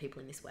engage with people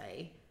in this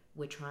way,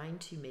 we're trying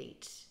to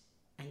meet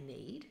a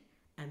need,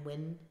 and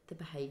when the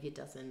behaviour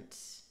doesn't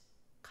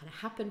kind of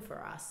happen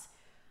for us,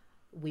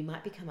 we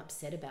might become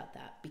upset about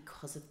that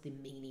because of the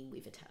meaning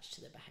we've attached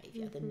to the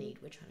behaviour, the need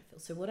we're trying to fill.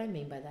 So what I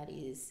mean by that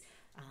is,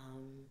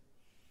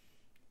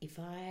 if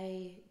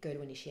I go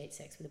to initiate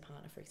sex with a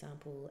partner, for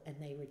example, and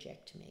they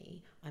reject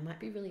me, I might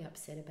be really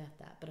upset about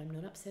that, but I'm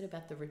not upset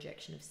about the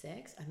rejection of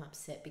sex. I'm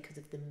upset because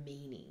of the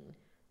meaning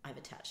I've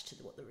attached to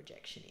what the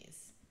rejection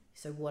is.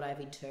 So what I've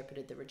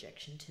interpreted the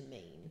rejection to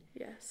mean.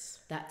 Yes.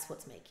 That's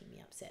what's making me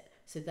upset.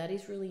 So that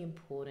is really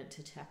important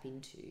to tap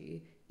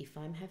into. If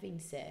I'm having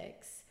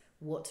sex,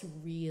 what's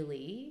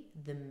really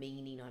the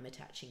meaning I'm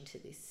attaching to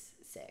this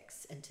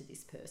sex and to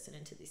this person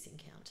and to this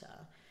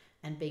encounter,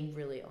 and being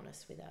really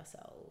honest with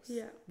ourselves.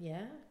 Yeah.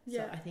 Yeah?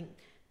 Yeah. So I think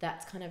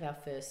that's kind of our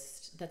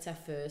first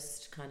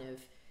kind of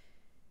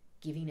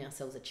giving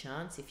ourselves a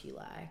chance, if you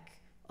like,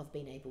 of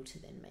being able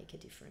to then make a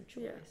different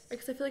choice. Yeah,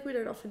 because I feel like we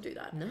don't often do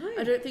that. No.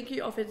 I don't think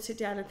you often sit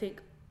down and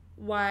think,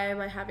 why am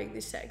I having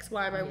this sex?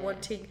 Why am I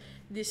wanting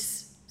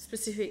this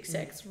specific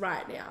sex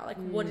right now? Like,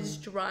 what is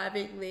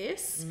driving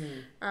this?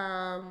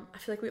 I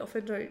feel like we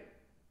often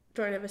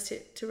don't ever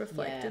sit to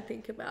reflect and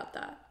think about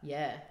that.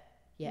 Yeah,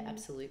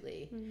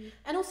 absolutely.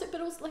 And also,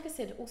 like I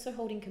said, also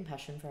holding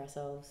compassion for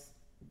ourselves.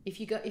 If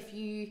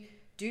you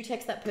do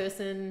text that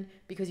person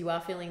because you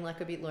are feeling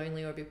like a bit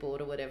lonely or a bit bored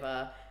or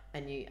whatever,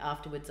 and you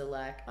afterwards are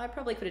like, I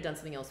probably could have done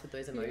something else with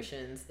those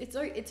emotions. It's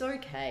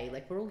okay.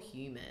 Like, we're all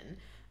human.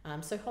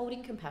 So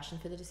holding compassion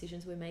for the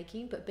decisions we're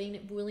making, but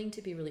being willing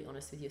to be really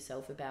honest with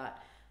yourself about,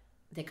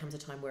 there comes a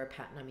time where a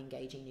pattern I'm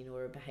engaging in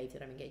or a behaviour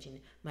that I'm engaging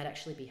in might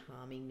actually be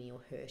harming me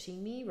or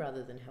hurting me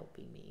rather than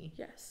helping me.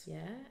 Yes.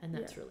 Yeah. And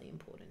that's really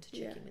important to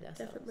check in with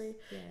ourselves. Definitely.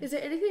 Yeah. Is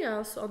there anything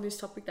else on this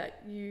topic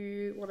that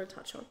you want to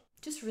touch on? I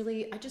just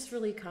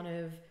really kind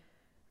of,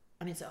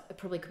 I mean, so it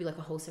probably could be like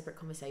a whole separate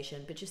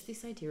conversation, but just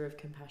this idea of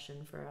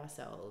compassion for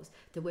ourselves,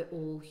 that we're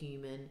all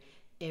human.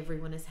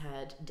 Everyone has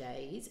had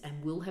days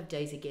and will have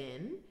days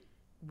again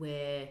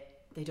where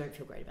they don't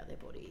feel great about their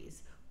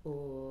bodies,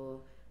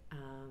 or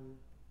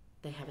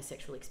they have a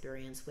sexual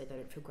experience where they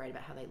don't feel great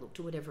about how they looked,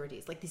 or whatever it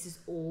is. Like, this is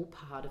all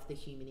part of the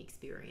human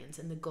experience,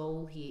 and the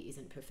goal here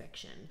isn't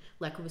perfection.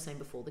 Like we were saying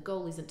before, the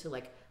goal isn't to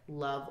like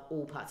love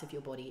all parts of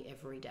your body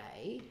every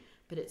day,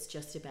 but it's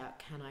just about,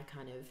 can I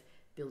kind of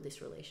build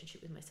this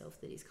relationship with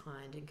myself that is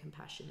kind and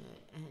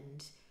compassionate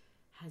and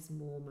has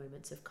more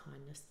moments of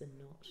kindness than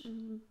not.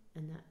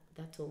 And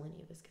that's all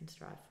any of us can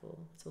strive for.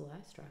 That's all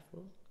I strive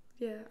for.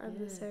 Yeah, I'm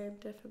the same,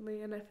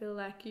 definitely. And I feel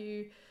like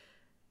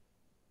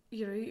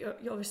you're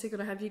obviously going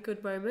to have your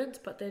good moments,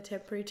 but they're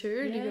temporary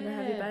too. And you're going to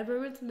have your bad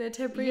moments and they're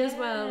temporary as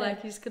well.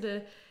 Like, you're just going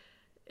to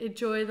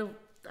enjoy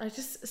I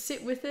just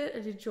sit with it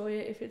and enjoy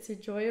it if it's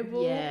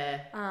enjoyable.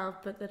 Yeah.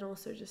 But then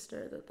also just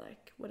know that,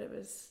 like,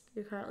 whatever's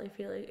you're currently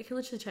feeling, it can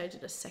literally change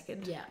in a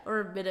second or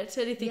a minute.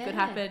 Anything could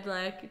happen.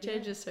 Like, it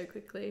changes so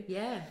quickly.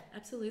 Yeah,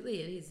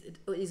 absolutely. It is. It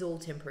is all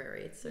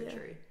temporary. It's so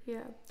true.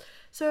 Yeah.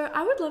 So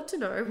I would love to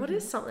know, what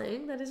is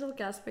something that is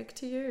orgasmic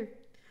to you?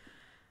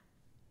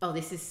 Oh,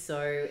 this is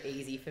so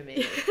easy for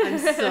me. I'm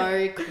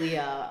so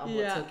clear on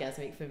what's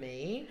orgasmic for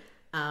me.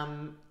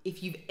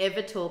 If you've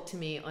ever talked to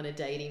me on a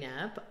dating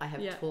app, I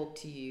have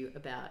talked to you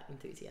about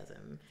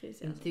enthusiasm.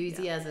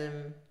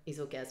 Enthusiasm is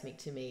orgasmic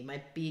to me.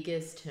 My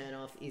biggest turn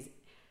off is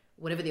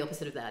whatever the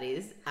opposite of that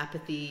is.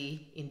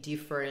 Apathy,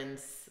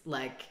 indifference,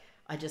 like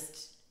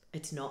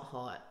it's not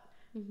hot.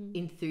 Mm-hmm.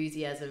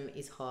 Enthusiasm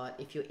is hot.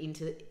 If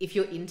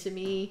you're into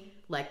me,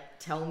 like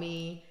tell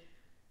me,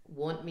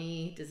 want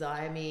me,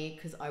 desire me,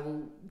 because I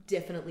will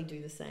definitely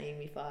do the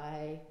same if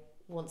I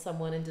want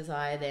someone and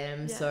desire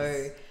them. Yes.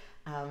 So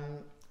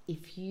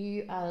if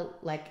you are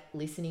like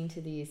listening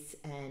to this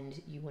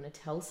and you want to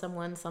tell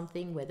someone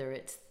something, whether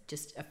it's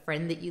just a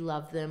friend that you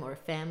love them or a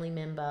family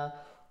member,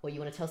 or you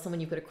want to tell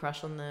someone you've got a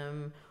crush on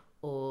them,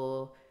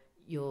 or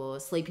you're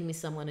sleeping with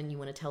someone and you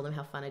want to tell them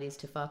how fun it is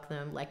to fuck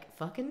them, like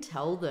fucking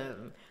tell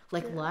them.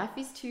 Like life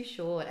is too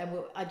short, and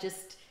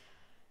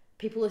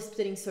people are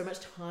spending so much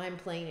time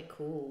playing it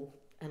cool.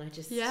 And I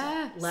just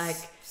like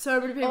so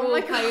many people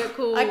playing it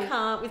cool. I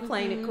can't with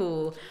playing it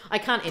cool. I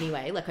can't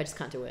anyway. Like I just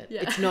can't do it.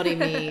 Yeah. It's not in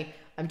me.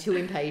 I'm too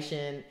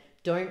impatient.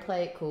 Don't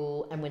play it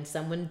cool. And when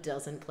someone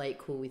doesn't play it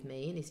cool with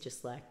me and is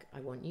just like,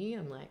 I want you,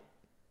 I'm like,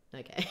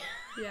 okay.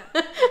 Yeah.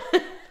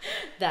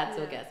 That's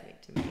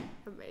orgasmic to me.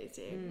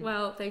 Amazing.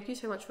 Well, thank you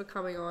so much for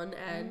coming on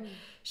and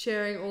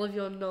sharing all of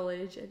your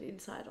knowledge and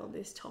insight on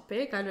this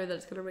topic. I know that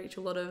it's going to reach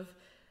a lot of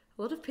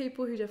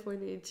people who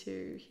definitely need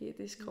to hear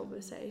this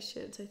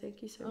conversation. So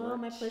thank you so much. Oh,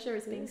 my pleasure.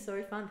 It's been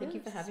so fun. Thank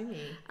you for having me.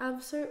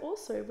 So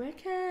also, where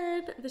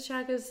can the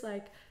shaggers,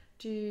 like,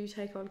 do you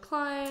take on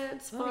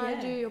clients,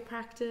 find you, your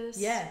practice?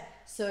 Yeah.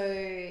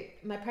 So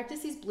my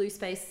practice is Blue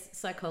Space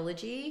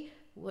Psychology.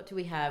 What do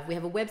we have? We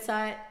have a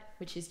website,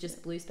 which is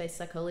just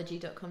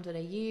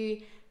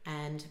bluespacepsychology.com.au.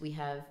 And we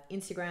have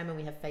Instagram and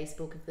we have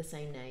Facebook of the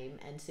same name.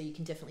 And so you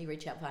can definitely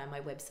reach out via my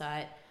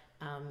website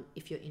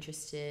if you're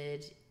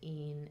interested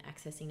in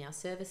accessing our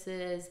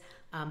services.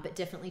 But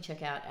definitely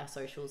check out our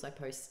socials. I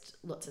post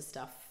lots of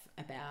stuff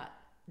about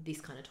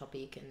this kind of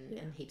topic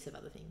and heaps of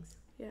other things.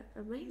 Yeah,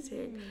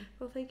 amazing.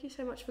 Well, thank you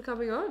so much for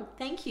coming on.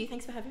 Thank you.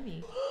 Thanks for having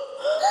me.